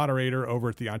and a moderator over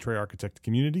at the EntreArchitect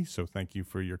community. So thank you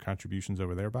for your contributions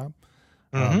over there, Bob.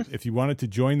 Mm-hmm. If you wanted to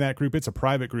join that group, it's a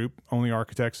private group. Only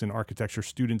architects and architecture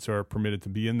students are permitted to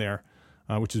be in there,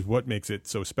 which is what makes it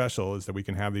so special, is that we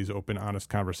can have these open, honest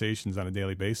conversations on a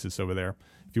daily basis over there.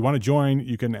 If you want to join,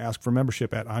 you can ask for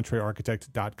membership at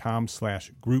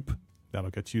entrearchitect.com/group. That'll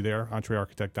get you there.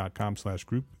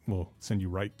 entrearchitect.com/group. We'll send you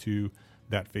right to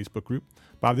that Facebook group.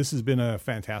 Bob, this has been a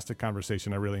fantastic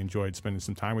conversation. I really enjoyed spending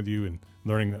some time with you and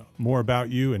learning more about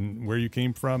you and where you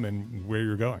came from and where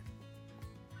you're going.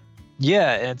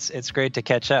 Yeah, it's great to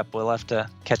catch up. We'll have to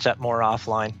catch up more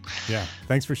offline. Yeah,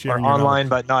 thanks for sharing. Or your online,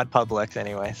 knowledge. But not public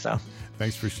anyway. So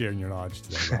thanks for sharing your knowledge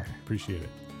today, Bob. Appreciate it.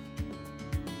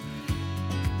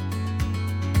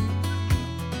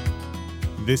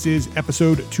 This is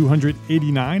episode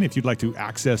 289. If you'd like to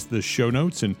access the show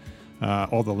notes and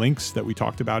all the links that we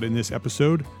talked about in this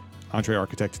episode,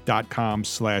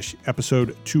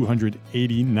 entrearchitect.com/episode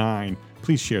 289.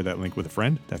 Please share that link with a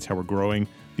friend. That's how we're growing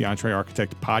the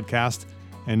EntreArchitect podcast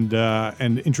and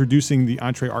introducing the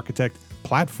EntreArchitect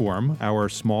platform, our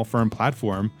small firm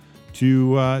platform,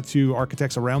 to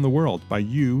architects around the world by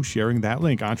you sharing that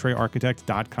link,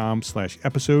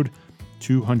 entrearchitect.com/episode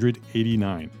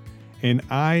 289. And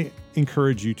I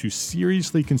encourage you to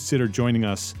seriously consider joining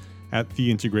us at the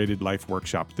Integrated Life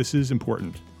Workshop. This is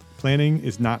important. Planning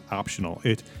is not optional.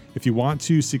 If you want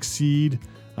to succeed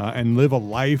and live a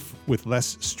life with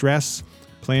less stress,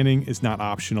 planning is not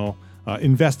optional.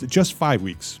 Invest just 5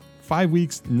 weeks. 5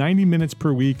 weeks, 90 minutes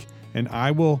per week, and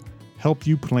I will help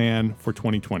you plan for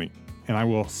 2020. And I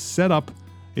will set up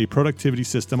a productivity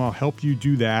system. I'll help you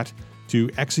do that to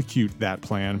execute that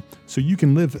plan so you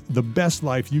can live the best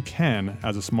life you can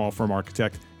as a small firm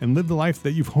architect and live the life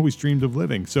that you've always dreamed of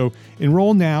living. So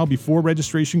enroll now before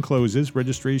registration closes.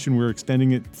 Registration, we're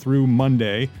extending it through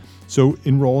Monday. So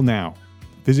enroll now.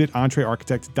 Visit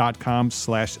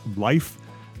entrearchitect.com/life.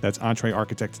 That's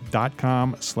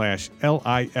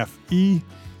entrearchitect.com/LIFE.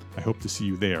 I hope to see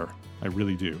you there. I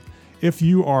really do. If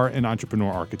you are an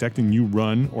entrepreneur architect and you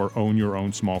run or own your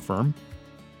own small firm,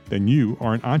 then you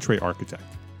are an EntreArchitect.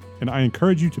 And I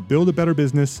encourage you to build a better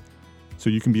business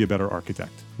so you can be a better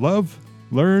architect. Love,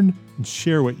 learn, and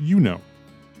share what you know.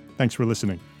 Thanks for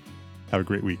listening. Have a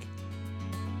great week.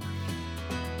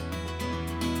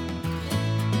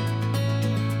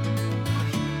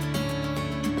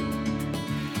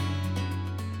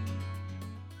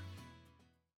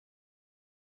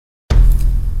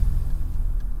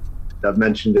 I've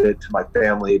mentioned it to my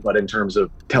family, but in terms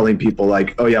of telling people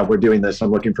like, oh yeah, we're doing this,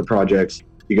 I'm looking for projects,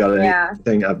 you got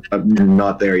anything? I'm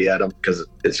not there yet because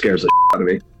it scares the shit out of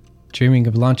me. Dreaming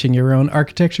of launching your own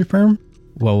architecture firm?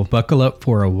 Well, buckle up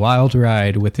for a wild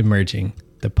ride with Emerging,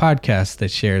 the podcast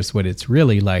that shares what it's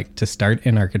really like to start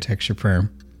an architecture firm.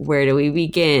 Where do we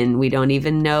begin? We don't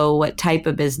even know what type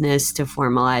of business to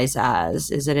formalize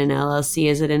as. Is it an LLC?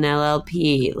 Is it an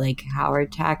LLP? Like, how are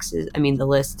taxes? I mean, the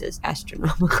list is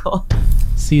astronomical.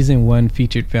 Season 1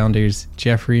 featured founders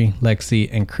Jeffrey, Lexi,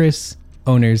 and Chris,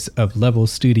 owners of Level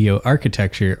Studio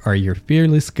Architecture, are your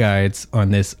fearless guides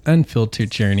on this unfiltered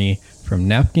journey from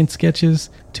napkin sketches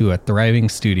to a thriving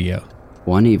studio.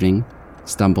 One evening,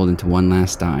 stumbled into one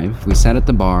last dive, we sat at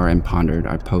the bar and pondered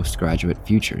our postgraduate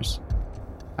futures.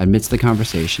 Amidst the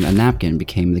conversation, a napkin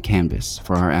became the canvas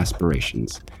for our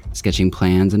aspirations, sketching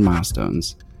plans and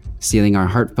milestones, sealing our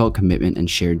heartfelt commitment and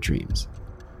shared dreams.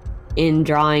 In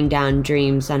drawing down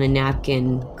dreams on a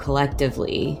napkin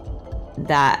collectively,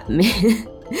 that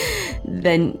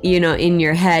then, in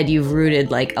your head, you've rooted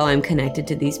like, oh, I'm connected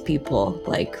to these people,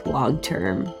 like long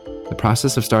term. The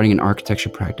process of starting an architecture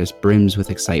practice brims with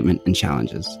excitement and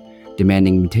challenges,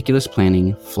 demanding meticulous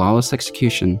planning, flawless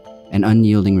execution, and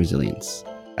unyielding resilience.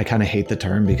 I kind of hate the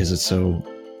term because it's so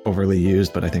overly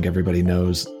used, but I think everybody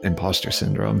knows imposter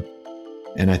syndrome.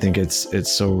 And I think it's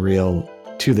so real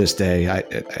to this day. I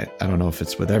don't know if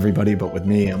it's with everybody, but with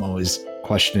me, I'm always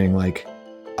questioning like,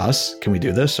 us, can we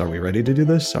do this? Are we ready to do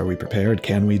this? Are we prepared?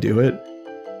 Can we do it?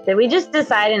 Did we just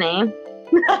decide a name?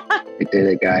 We did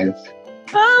it, guys.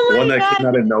 Oh my God. The one that came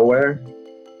out of nowhere?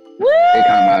 Woo! It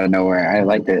came out of nowhere. I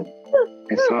liked it.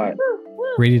 I saw it.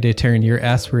 Ready to turn your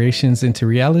aspirations into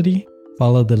reality?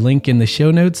 Follow the link in the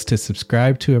show notes to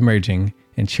subscribe to Emerging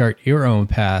and chart your own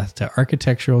path to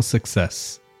architectural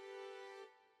success.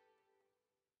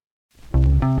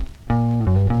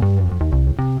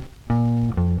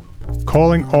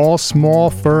 Calling all small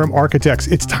firm architects.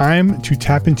 It's time to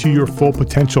tap into your full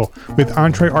potential with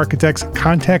EntreArchitect's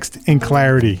Context and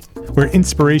Clarity, where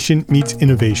inspiration meets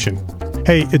innovation.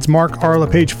 Hey, it's Mark R.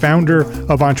 LePage, founder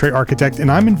of EntreArchitect, and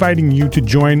I'm inviting you to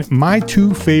join my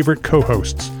two favorite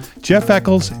co-hosts, Jeff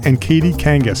Eccles and Katie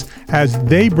Kangas, as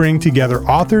they bring together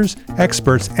authors,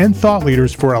 experts, and thought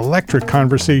leaders for electric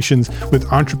conversations with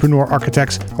entrepreneur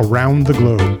architects around the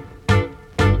globe.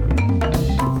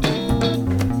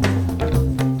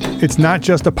 It's not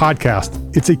just a podcast,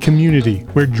 it's a community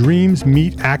where dreams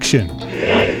meet action.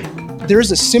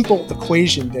 There's a simple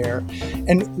equation there.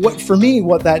 And what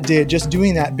that did, just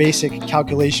doing that basic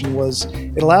calculation, was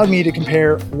it allowed me to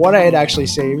compare what I had actually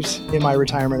saved in my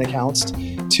retirement accounts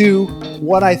to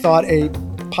what I thought a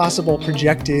possible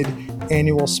projected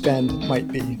annual spend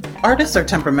might be. Artists are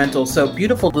temperamental, so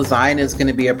beautiful design is going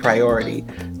to be a priority.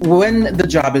 When the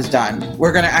job is done,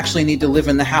 we're going to actually need to live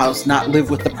in the house, not live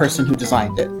with the person who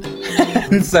designed it.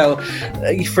 And so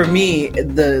for me,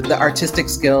 the artistic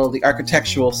skill, the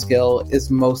architectural skill is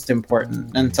most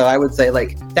important. And so I would say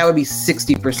that would be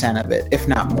 60% of it, if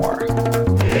not more.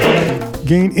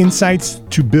 Gain insights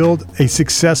to build a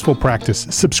successful practice.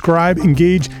 Subscribe,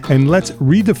 engage, and let's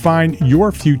redefine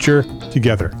your future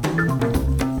together.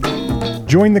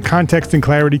 Join the Context and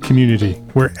Clarity community,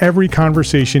 where every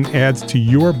conversation adds to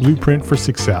your blueprint for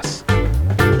success.